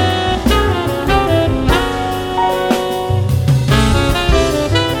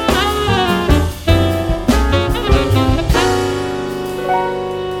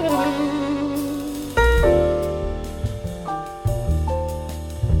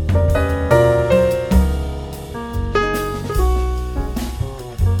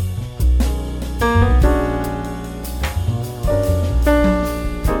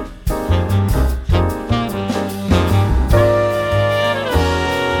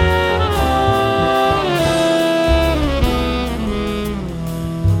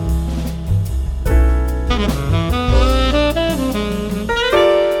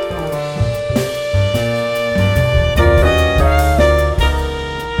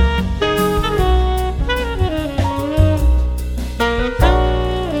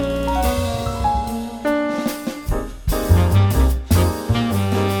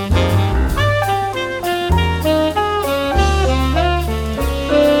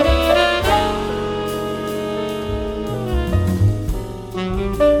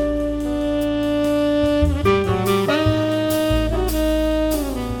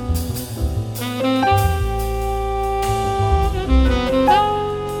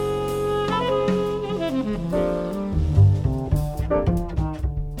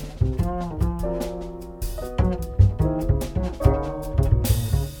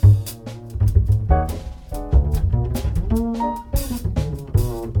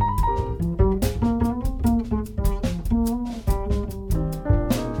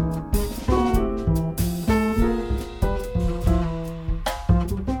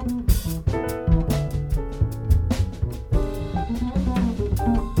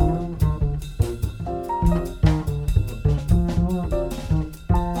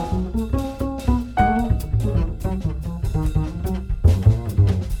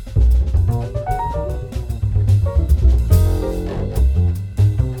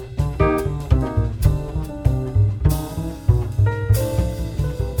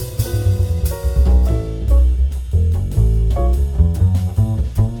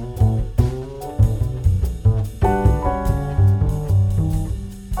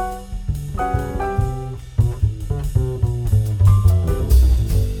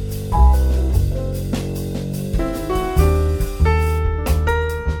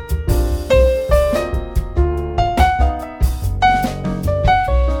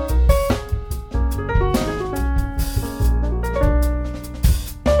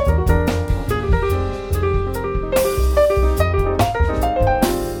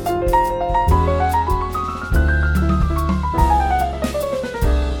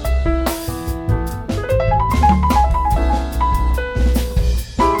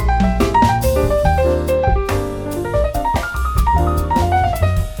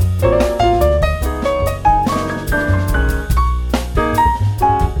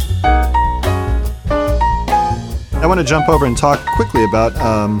 I want to jump over and talk quickly about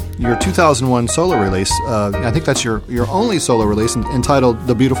your 2001 solo release. I think that's your only solo release entitled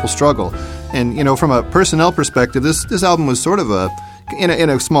The Beautiful Struggle. And, from a personnel perspective, this album was sort of in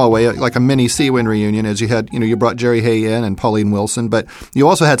a small way, like a mini Seawind reunion, as you had, you brought Jerry Hay in and Pauline Wilson, but you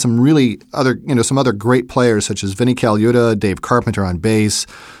also had some really some other great players such as Vinnie Colaiuta, Dave Carpenter on bass,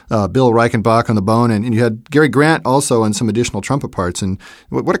 Bill Reichenbach on the bone, and you had Gary Grant also on some additional trumpet parts. And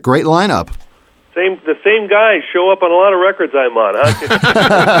what a great lineup. The same guys show up on a lot of records I'm on,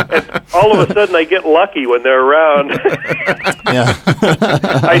 huh? And all of a sudden I get lucky when they're around. Yeah.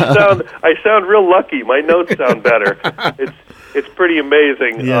 I sound real lucky. My notes sound better. It's pretty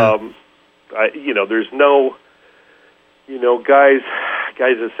amazing. Yeah. There's no, guys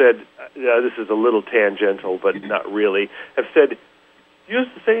have said, this is a little tangential, but not really, have said, use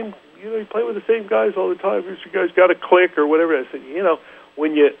the same, you play with the same guys all the time. You guys got a click or whatever. I said,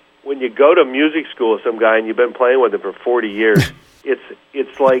 when you go to music school with some guy and you've been playing with him for 40 years,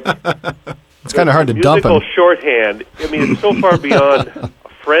 it's like it's kind of hard to dump him. Musical shorthand. I mean, it's so far beyond a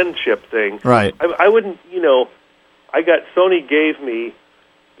friendship thing. Right. I wouldn't. Sony gave me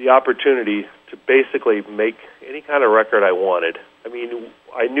the opportunity to basically make any kind of record I wanted. I mean,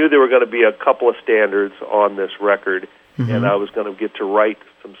 I knew there were going to be a couple of standards on this record, and I was going to get to write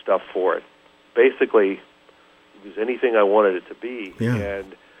some stuff for it. Basically, it was anything I wanted it to be. Yeah.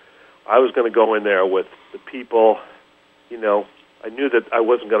 And I was going to go in there with the people, I knew that I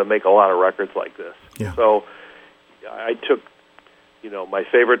wasn't going to make a lot of records like this. Yeah. So I took, my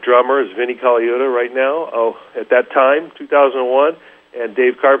favorite drummer is Vinnie Colaiuta right now. Oh, at that time, 2001, and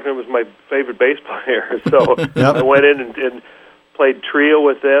Dave Carpenter was my favorite bass player. So Yep. I went in and played trio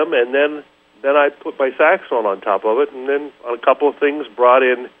with them, and then I put my saxophone on top of it, and then on a couple of things brought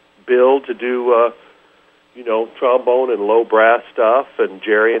in Bill to do, trombone and low brass stuff, and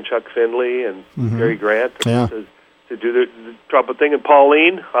Jerry and Chuck Findlay and Jerry Grant to do the trumpet thing, and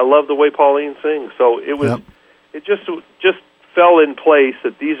Pauline. I love the way Pauline sings. So it was, it just fell in place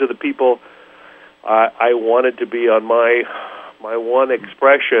that these are the people I wanted to be on my one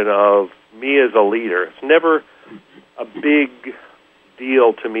expression of me as a leader. It's never a big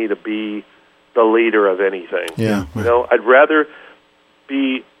deal to me to be the leader of anything. Yeah. I'd rather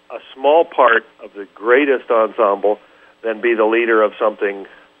be a small part of the greatest ensemble than be the leader of something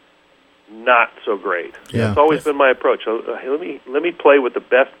not so great. Yeah. It's always been my approach. So, let me play with the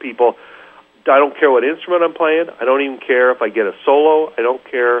best people. I don't care what instrument I'm playing. I don't even care if I get a solo. I don't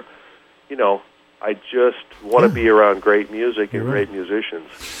care. I just want to be around great music and great musicians.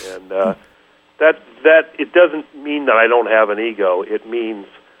 And that it doesn't mean that I don't have an ego. It means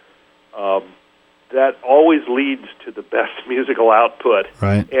that always leads to the best musical output.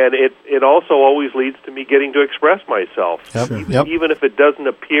 Right. And it also always leads to me getting to express myself. Yep. Even if it doesn't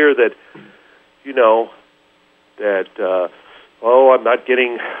appear that, I'm not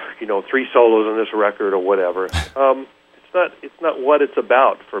getting, 3 solos on this record or whatever. It's not what it's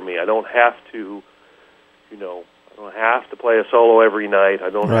about for me. I don't have to, play a solo every night. I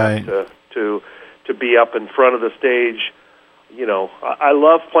don't have to be up in front of the stage. I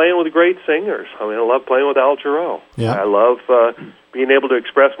love playing with great singers. I mean, I love playing with Al Jarreau. Yeah. I love being able to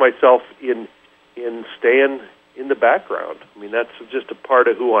express myself in staying in the background. I mean, that's just a part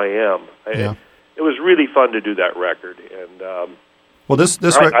of who I am. It was really fun to do that record, and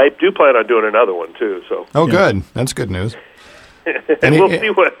I do plan on doing another one too. So good. That's good news. And we'll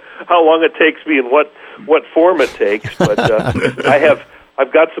see how long it takes me and what form it takes. But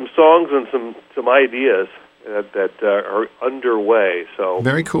I've got some songs and some ideas that are underway. So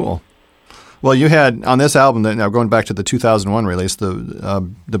very cool. Well, you had on this album, now going back to the 2001 release,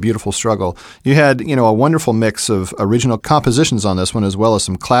 the Beautiful Struggle, you had a wonderful mix of original compositions on this one, as well as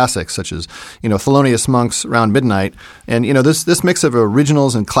some classics such as Thelonious Monk's Round Midnight, and this mix of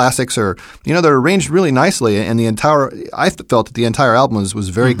originals and classics are they're arranged really nicely, and I felt that the entire album was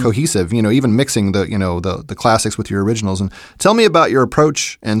very cohesive. Even mixing the classics with your originals. And tell me about your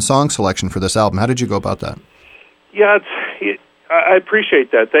approach and song selection for this album. How did you go about that? Yeah, I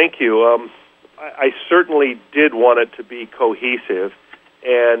appreciate that. Thank you. I certainly did want it to be cohesive,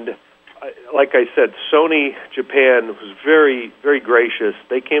 and like I said, Sony Japan was very, very gracious.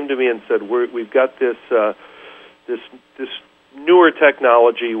 They came to me and said, "We've got this newer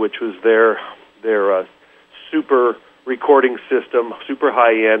technology, which was their super recording system, super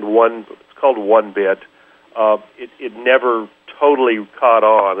high end. It's called 1-bit. It never totally caught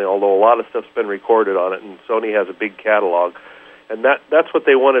on, although a lot of stuff's been recorded on it, and Sony has a big catalog, and that's what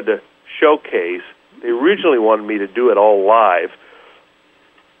they wanted to showcase. They originally wanted me to do it all live,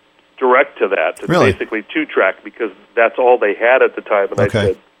 direct to that. It's basically 2-track because that's all they had at the time. And I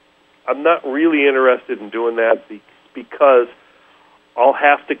said, I'm not really interested in doing that because I'll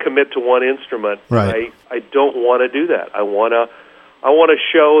have to commit to one instrument. Right. I don't want to do that. I want to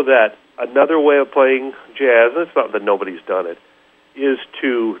show that another way of playing jazz, and it's not that nobody's done it, is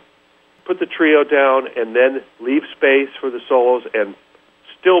to put the trio down and then leave space for the solos and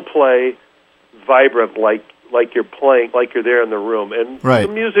still play vibrant like you're playing, like you're there in the room. And the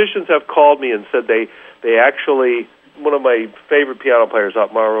musicians have called me and said they actually, one of my favorite piano players,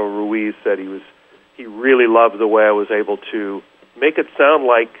 Mauro Ruiz, said he really loved the way I was able to make it sound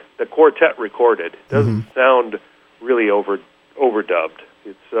like the quartet recorded. It doesn't sound really overdubbed.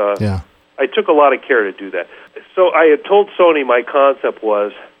 It's I took a lot of care to do that. So I had told Sony my concept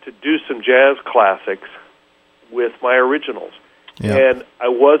was to do some jazz classics with my originals. Yeah. And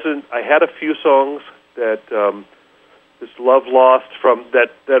I had a few songs that this Love Lost from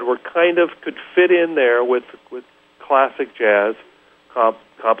that were kind of could fit in there with classic jazz,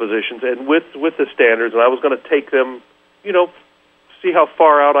 compositions, and with the standards, and I was going to take them, see how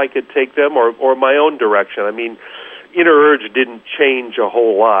far out I could take them, or my own direction. I mean, Inner Urge didn't change a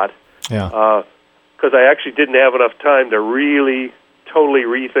whole lot, because I actually didn't have enough time to really totally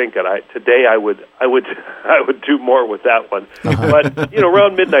rethink it. Today I would do more with that one. But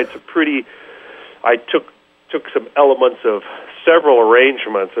Around Midnight's I took some elements of several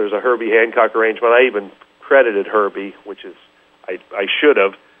arrangements. There's a Herbie Hancock arrangement. I even credited Herbie, which is I should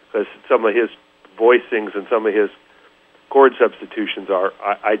have, because some of his voicings and some of his chord substitutions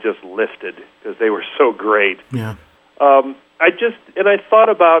I just lifted because they were so great. Yeah. I thought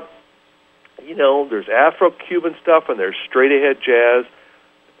about, there's Afro-Cuban stuff and there's straight-ahead jazz.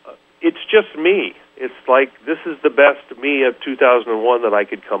 It's just me. It's like this is the best me of 2001 that I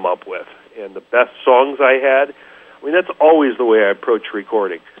could come up with, and the best songs I had. I mean, that's always the way I approach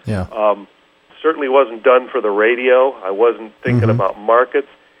recording. Yeah. Certainly wasn't done for the radio. I wasn't thinking about markets.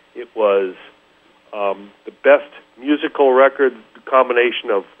 It was the best musical record combination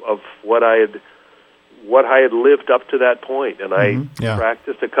of what I had lived up to that point, and I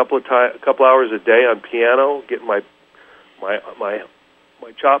practiced a couple hours a day on piano, getting my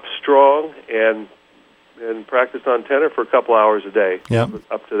chops strong, and practiced on tenor for a couple hours a day. Yeah.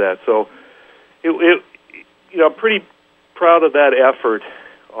 Up to that. So, I'm pretty proud of that effort.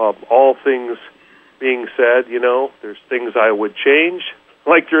 All things being said, there's things I would change,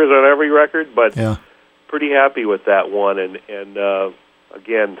 like there is on every record, but pretty happy with that one. And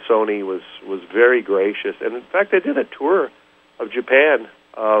again, Sony was very gracious. And in fact, I did a tour of Japan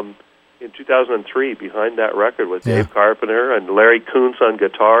in 2003 behind that record with Dave Carpenter and Larry Kuntz on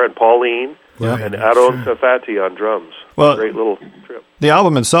guitar and Pauline and Aaron Safati on drums. Well, great little trip. The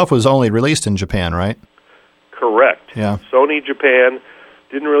album itself was only released in Japan, right? Correct. Yeah. Sony Japan,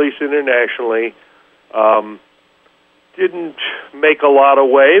 didn't release internationally. Didn't make a lot of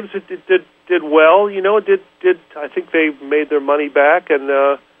waves. It did well. I think they made their money back, and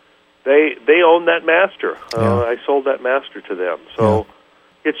they own that master. I sold that master to them. So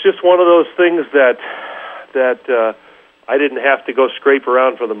it's just one of those things that I didn't have to go scrape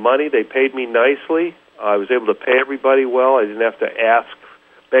around for the money. They paid me nicely. I was able to pay everybody well. I didn't have to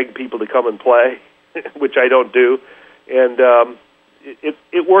beg people to come and play, which I don't do. And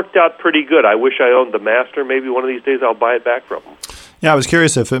it worked out pretty good. I wish I owned the master. Maybe one of these days I'll buy it back from them. Yeah, I was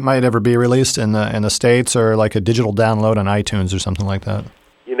curious if it might ever be released in the States or like a digital download on iTunes or something like that.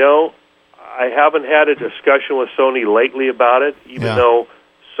 I haven't had a discussion with Sony lately about it, even though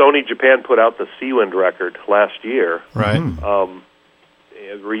Sony Japan put out the Seawind record last year. Right.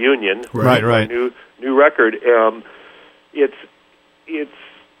 Reunion. Right. New record.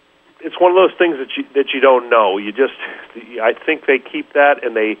 It's one of those things that you don't know. I think they keep that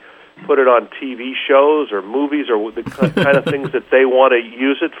and they put it on TV shows or movies or the kind of things that they want to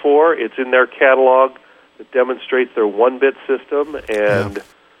use it for. It's in their catalog that demonstrates their one-bit system, and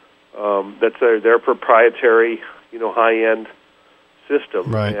that's their proprietary, high-end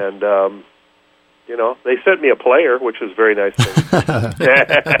system. Right. And they sent me a player, which was very nice.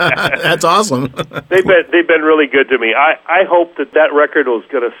 That's awesome. They've been really good to me. I hope that record was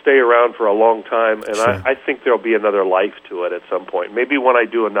going to stay around for a long time, and I think there'll be another life to it at some point. Maybe when I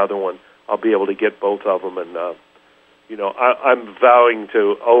do another one, I'll be able to get both of them, and I'm vowing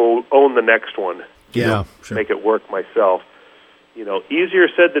to own the next one. Yeah, sure. Make it work myself. Easier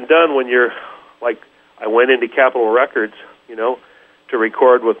said than done when you're like I went into Capitol Records, to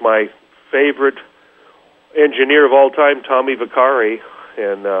record with my favorite engineer of all time, Tommy Vicari,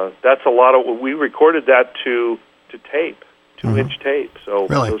 and that's a lot of. We recorded that to tape, 2-inch tape. So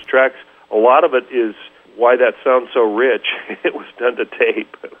those tracks, a lot of it is why that sounds so rich. It was done to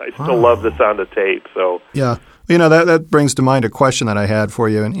tape. I still love the sound of tape. So yeah. That brings to mind a question that I had for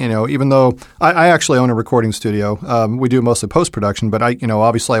you. And, even though I actually own a recording studio, we do mostly post-production, but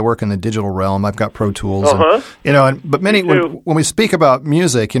obviously I work in the digital realm. I've got Pro Tools. But many, when we speak about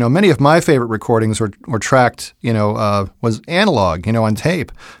music, many of my favorite recordings were tracked, was analog, on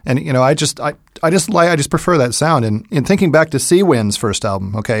tape. And, I just prefer that sound. And in thinking back to Seawind's first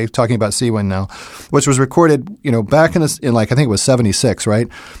album, okay, talking about Seawind now, which was recorded, back in I think it was 76, right?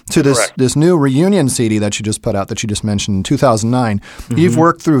 To this new reunion CD that you just put out, that you just mentioned in 2009. You've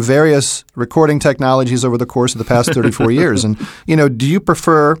worked through various recording technologies over the course of the past 34 years. And, do you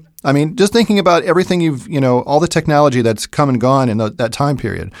prefer, just thinking about everything all the technology that's come and gone in that time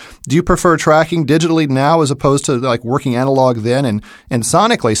period, do you prefer tracking digitally now as opposed to like working analog then? And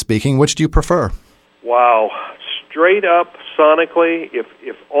sonically speaking, which do you prefer? Wow. Straight up sonically,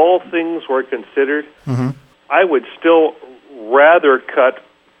 if all things were considered, I would still rather cut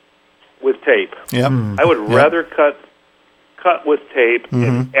with tape. Yep. I would rather cut cut with tape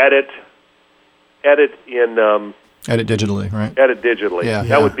and edit in edit digitally, right? Edit digitally. Yeah.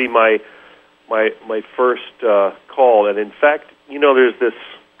 That would be my first call. And in fact, there's this.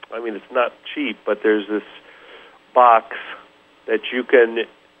 I mean, it's not cheap, but there's this box that you can.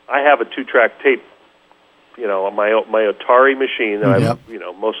 I have a 2-track tape. On my Atari machine that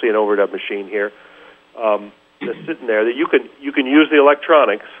I'm, mostly an overdub machine here. That's sitting there that you can use the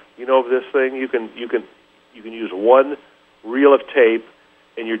electronics. Of this thing, you can use one reel of tape,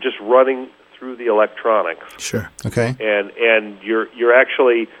 and you're just running through the electronics. Sure. Okay. And you're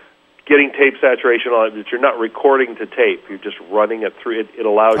actually getting tape saturation on it, but you're not recording to tape. You're just running it through. It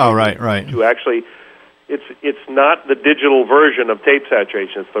allows you to actually. It's not the digital version of tape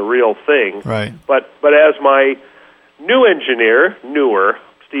saturation. It's the real thing. Right. But as my newer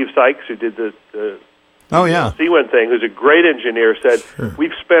Steve Sykes, who did the C1 thing, who's a great engineer, said,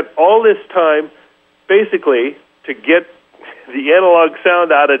 we've spent all this time basically to get the analog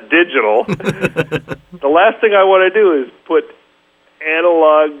sound out of digital. The last thing I want to do is put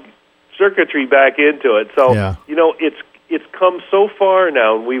analog circuitry back into it. So, it's come so far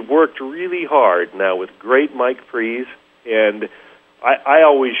now, and we've worked really hard now with great mic pre's, and I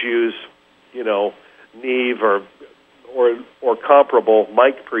always use, Neve or comparable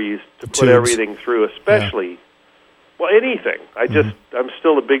mic pre's to put everything through, especially, anything. I'm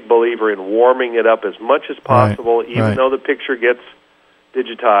still a big believer in warming it up as much as possible, even though the picture gets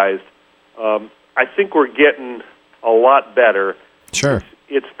digitized. I think we're getting a lot better. Sure.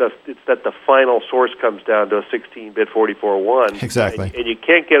 It's that the final source comes down to a 16-bit 44.1. Exactly. And you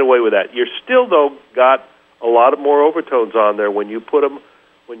can't get away with that. You're still, though, got a lot of more overtones on there when you put them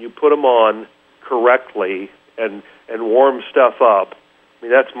on correctly and warm stuff up. I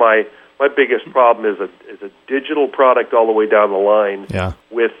mean, that's my biggest problem is a digital product all the way down the line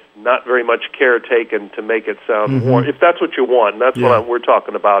with not very much care taken to make it sound warm. If that's what you want, and that's what we're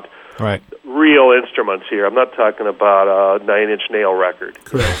talking about. Right. Real instruments here. I'm not talking about a 9-inch nail record.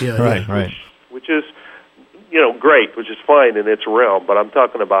 Correct. Yeah. Right. Which is, great, which is fine in its realm. But I'm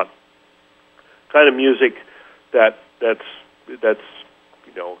talking about kind of music that's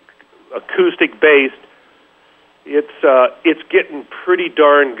acoustic based. It's getting pretty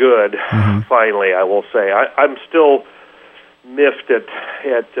darn good. Finally, I will say. I'm still miffed at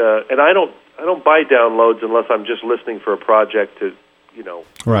and I don't buy downloads unless I'm just listening for a project to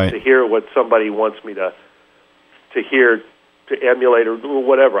hear what somebody wants me to hear, to emulate or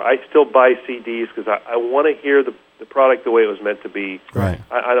whatever. I still buy CDs because I want to hear the product the way it was meant to be. Right.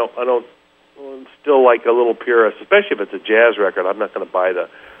 I'm still like a little purist, especially if it's a jazz record. I'm not going to buy the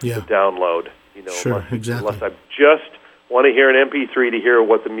download. Unless I just want to hear an MP3 to hear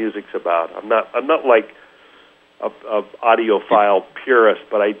what the music's about. I'm not like a audiophile purist,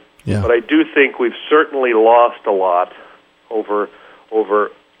 but I do think we've certainly lost a lot over.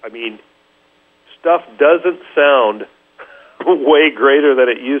 I mean, stuff doesn't sound way greater than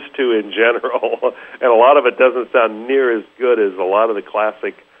it used to in general, and a lot of it doesn't sound near as good as a lot of the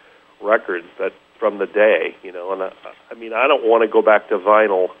classic records that from the day. And I don't want to go back to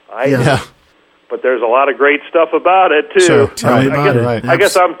vinyl either. But there's a lot of great stuff about it too. Sure. Tell me about it. Right. I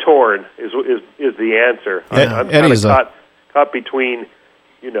guess I'm torn. Is the answer? I'm kind of caught between.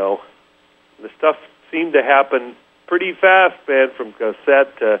 The stuff seemed to happen pretty fast, man. From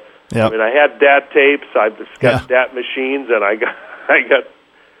cassette to. I mean, I had DAT tapes. I've got DAT machines, and I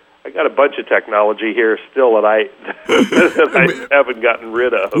got a bunch of technology here still that I haven't gotten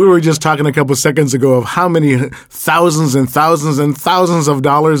rid of. We were just talking a couple seconds ago of how many thousands and thousands and thousands of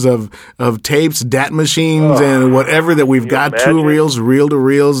dollars of tapes, DAT machines, and whatever that we've got, two reels, reel to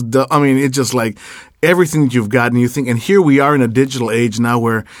reels. I mean, it's just like everything that you've got, and you think, and here we are in a digital age now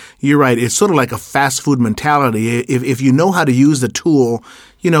where you're right, it's sort of like a fast food mentality. If you know how to use the tool,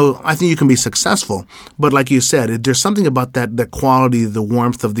 I think you can be successful. But like you said, there's something about the quality, the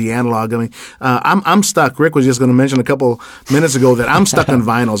warmth of the analog. I mean, I'm stuck. Rick was just going to mention a couple minutes ago that I'm stuck on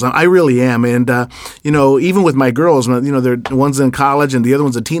vinyls. I really am. And, even with my girls, they're one's in college and the other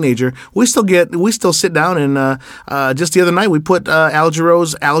one's a teenager, we still sit down and, just the other night we put, Al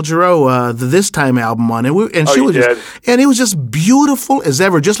Jarreau's the This Time album on, and she was and it was just beautiful as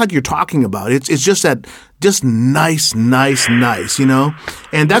ever, just like you're talking about. It's just that, just nice, and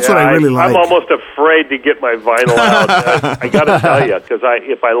that's what I really like. I'm almost afraid to get my vinyl out. I got to tell you, because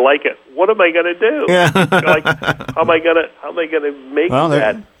if I like it, what am I going to do? How am I going to make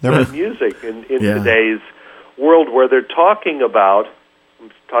that music in today's world where they're talking about? I'm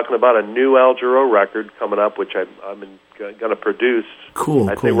talking about a new Al Jarreau record coming up, which I'm going to produce. Cool.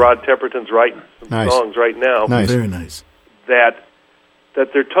 I think Rod Temperton's writing some songs right now. Nice. Very nice. That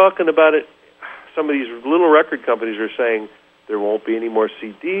they're talking about it. Some of these little record companies are saying, there won't be any more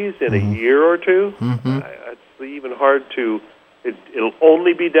CDs in a year or two. It's even hard to. It'll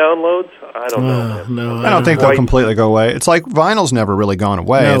only be downloads? I don't know. No, I don't think they'll completely go away. It's like vinyl's never really gone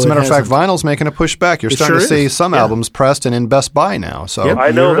away. No, As a matter of fact, hasn't. vinyl's making a pushback. You're starting to see some albums pressed and in Best Buy now. So Yep. I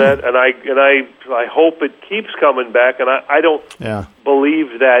know You're that, and I hope it keeps coming back, and I don't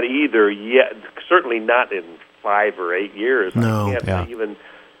believe that either yet. Certainly not in 5 or 8 years. No. I can't even.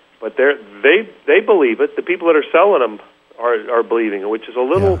 But they believe it. The people that are selling them are believing it, which is a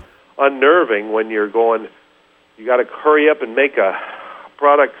little unnerving when you're going. You got to hurry up and make a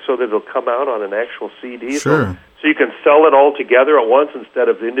product so that it'll come out on an actual CD. Sure. So you can sell it all together at once instead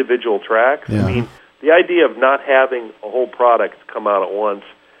of individual tracks. Yeah. I mean, the idea of not having a whole product come out at once.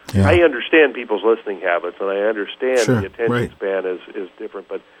 Yeah. I understand people's listening habits, and I understand the attention span is different,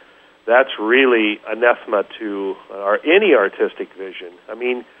 but that's really anathema to any artistic vision. I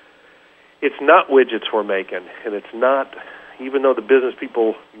mean, it's not widgets we're making, and it's not, even though the business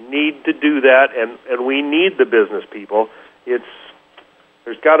people need to do that, and we need the business people,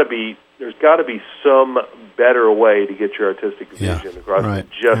 there's got to be some better way to get your artistic vision across than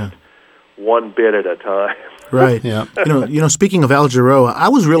just one bit at a time. Right. Yeah. You know. Speaking of Al Jarreau, I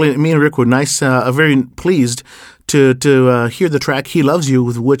was really, me and Rick were very pleased to hear the track "He Loves You,"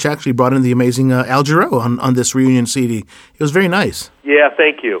 which actually brought in the amazing Al Jarreau on this reunion CD. It was very nice. Yeah.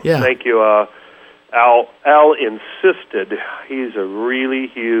 Thank you. Yeah. Thank you. Al insisted. He's a really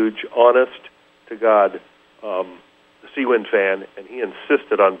huge, honest to God Seawind fan, and he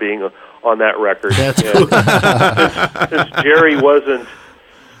insisted on being on that record. That's cool. Since Jerry wasn't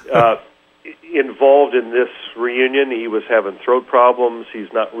involved in this reunion, he was having throat problems.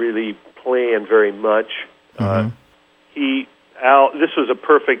 He's not really playing very much. This was a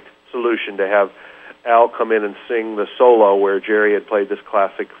perfect solution to have Al come in and sing the solo where Jerry had played this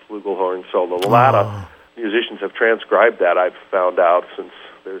classic flugelhorn solo. A lot of musicians have transcribed that, I've found out, since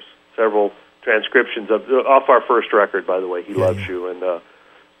there's several transcriptions off our first record, by the way, He Loves You, and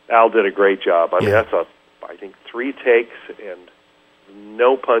Al did a great job. I mean, that's I think 3 takes and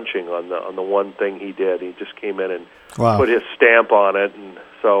no punching on the one thing he did. He just came in and put his stamp on it, and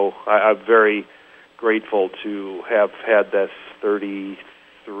so I'm very grateful to have had this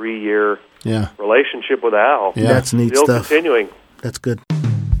 33-year relationship with Al. Yeah, that's neat Still stuff. Continuing. That's good.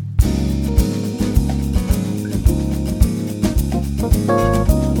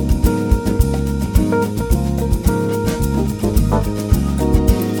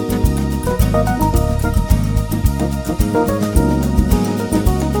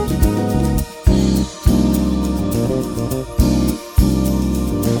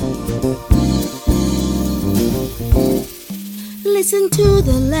 Listen to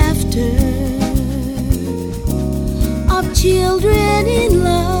the laughter of children in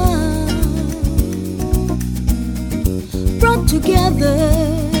love, brought together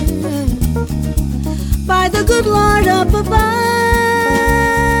by the good Lord up above.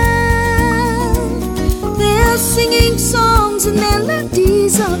 They're singing songs and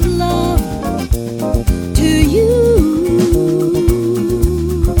melodies of love to you.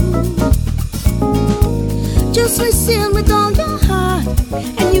 Just listen with all your heart,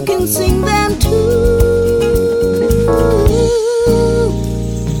 and you can sing them too.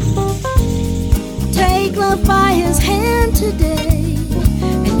 Take love by his hand today,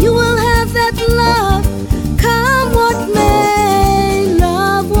 and you will have that love. Come what may,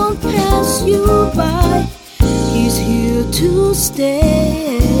 love won't pass you by. He's here to stay.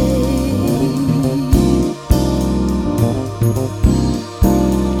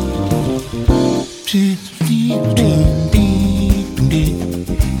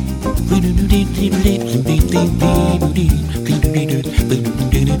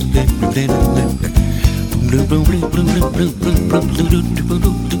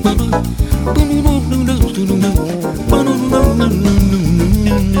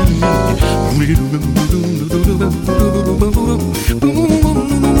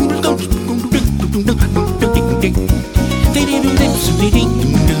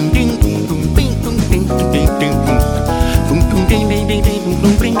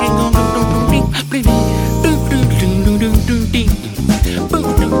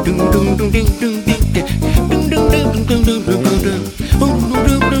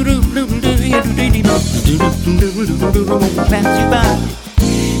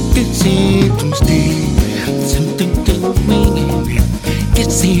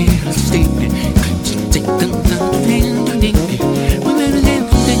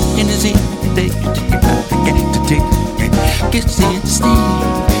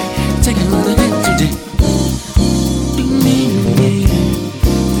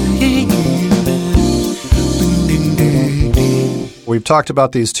 We've talked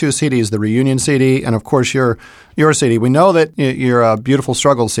about these two CDs, the Reunion CD and, of course, your CD. We know that your Beautiful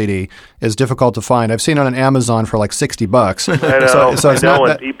Struggle CD is difficult to find. I've seen it on Amazon for like $60. I know, so it's not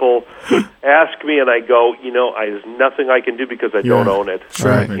and people ask me, and I go, there's nothing I can do because I don't own it.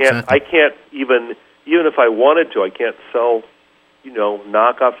 Right. I can't even if I wanted to, I can't sell,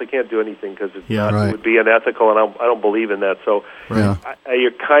 knockoffs. I can't do anything because it would be unethical, and I don't believe in that. So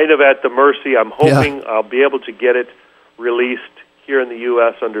you're kind of at the mercy. I'm hoping I'll be able to get it released here in the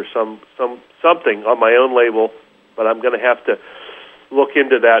U.S. under something on my own label, but I'm going to have to look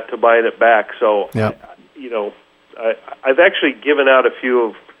into that to buying it back. So, I've actually given out a few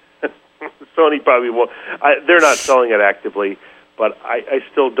of Sony probably won't. They're not selling it actively, but I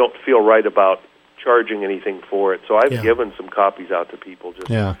still don't feel right about charging anything for it. So I've given some copies out to people just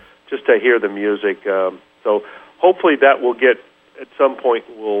to hear the music. So hopefully that will get at some point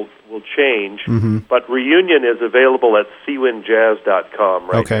will change. Mm-hmm. But Reunion is available at seawindjazz.com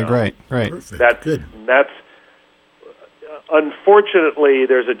right now. Okay, great. Perfect. That's unfortunately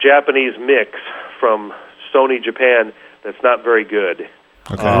there's a Japanese mix from Sony Japan that's not very good.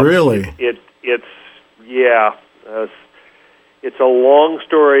 Okay. Really? It's a long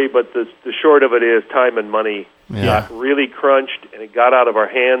story, but the short of it is time and money got really crunched, and it got out of our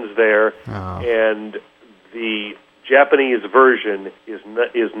hands there. Oh. And the Japanese version is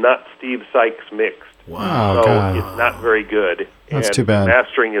not Steve Sykes mixed. Wow. So God. it's not very good. That's and too bad. The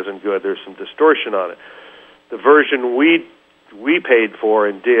mastering isn't good. There's some distortion on it. The version we paid for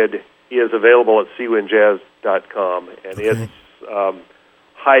and did is available at seawindjazz.com, and it's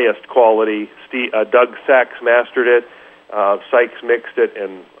highest quality. Doug Sachs mastered it. Sykes mixed it,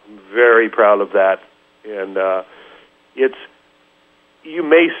 and I'm very proud of that. And you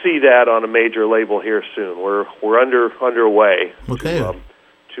may see that on a major label here soon. We're underway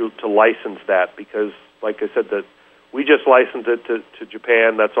to license that because, like I said, that we just licensed it to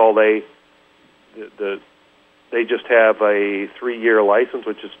Japan. That's all they just have a 3-year license,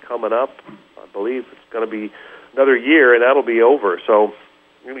 which is coming up. I believe it's going to be another year, and that'll be over. So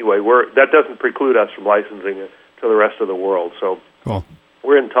anyway, that doesn't preclude us from licensing it to the rest of the world. So cool.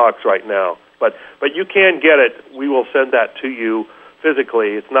 We're in talks right now. But you can get it. We will send that to you physically.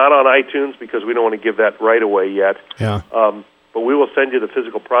 It's not on iTunes because we don't want to give that right away yet. Yeah. But we will send you the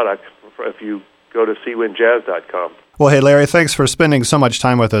physical product if you go to seawindjazz.com. Well, hey, Larry, thanks for spending so much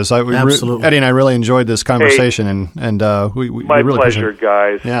time with us. Absolutely. Eddie and I really enjoyed this conversation, and we my really pleasure,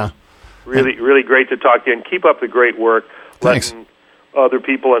 guys. Yeah. Really great to talk to you, and keep up the great work. Thanks. Letting other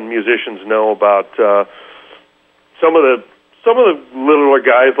people and musicians know about some of the littler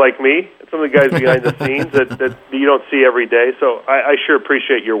guys like me, some of the guys behind the scenes that you don't see every day. So I sure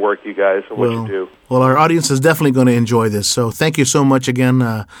appreciate your work, you guys, and what you do. Well, our audience is definitely going to enjoy this. So thank you so much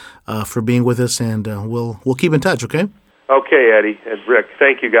again for being with us, and we'll keep in touch, okay? Okay, Eddie and Rick.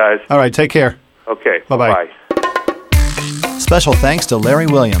 Thank you, guys. All right, take care. Okay. Bye-bye. Bye. Special thanks to Larry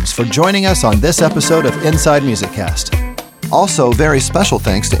Williams for joining us on this episode of Inside Music Cast. Also, very special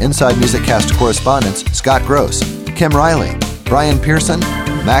thanks to Inside Music Cast correspondents Scott Gross, Kim Riley, Brian Pearson,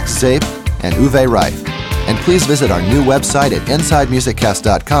 Max Zape, and Uwe Reif. And please visit our new website at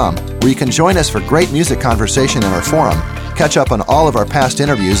InsideMusicCast.com, where you can join us for great music conversation in our forum, catch up on all of our past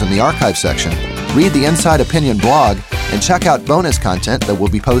interviews in the archive section, read the Inside Opinion blog, and check out bonus content that we'll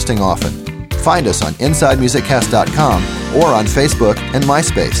be posting often. Find us on InsideMusicCast.com or on Facebook and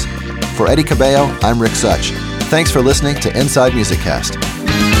MySpace. For Eddie Cabello, I'm Rick Such. Thanks for listening to Inside Music Cast.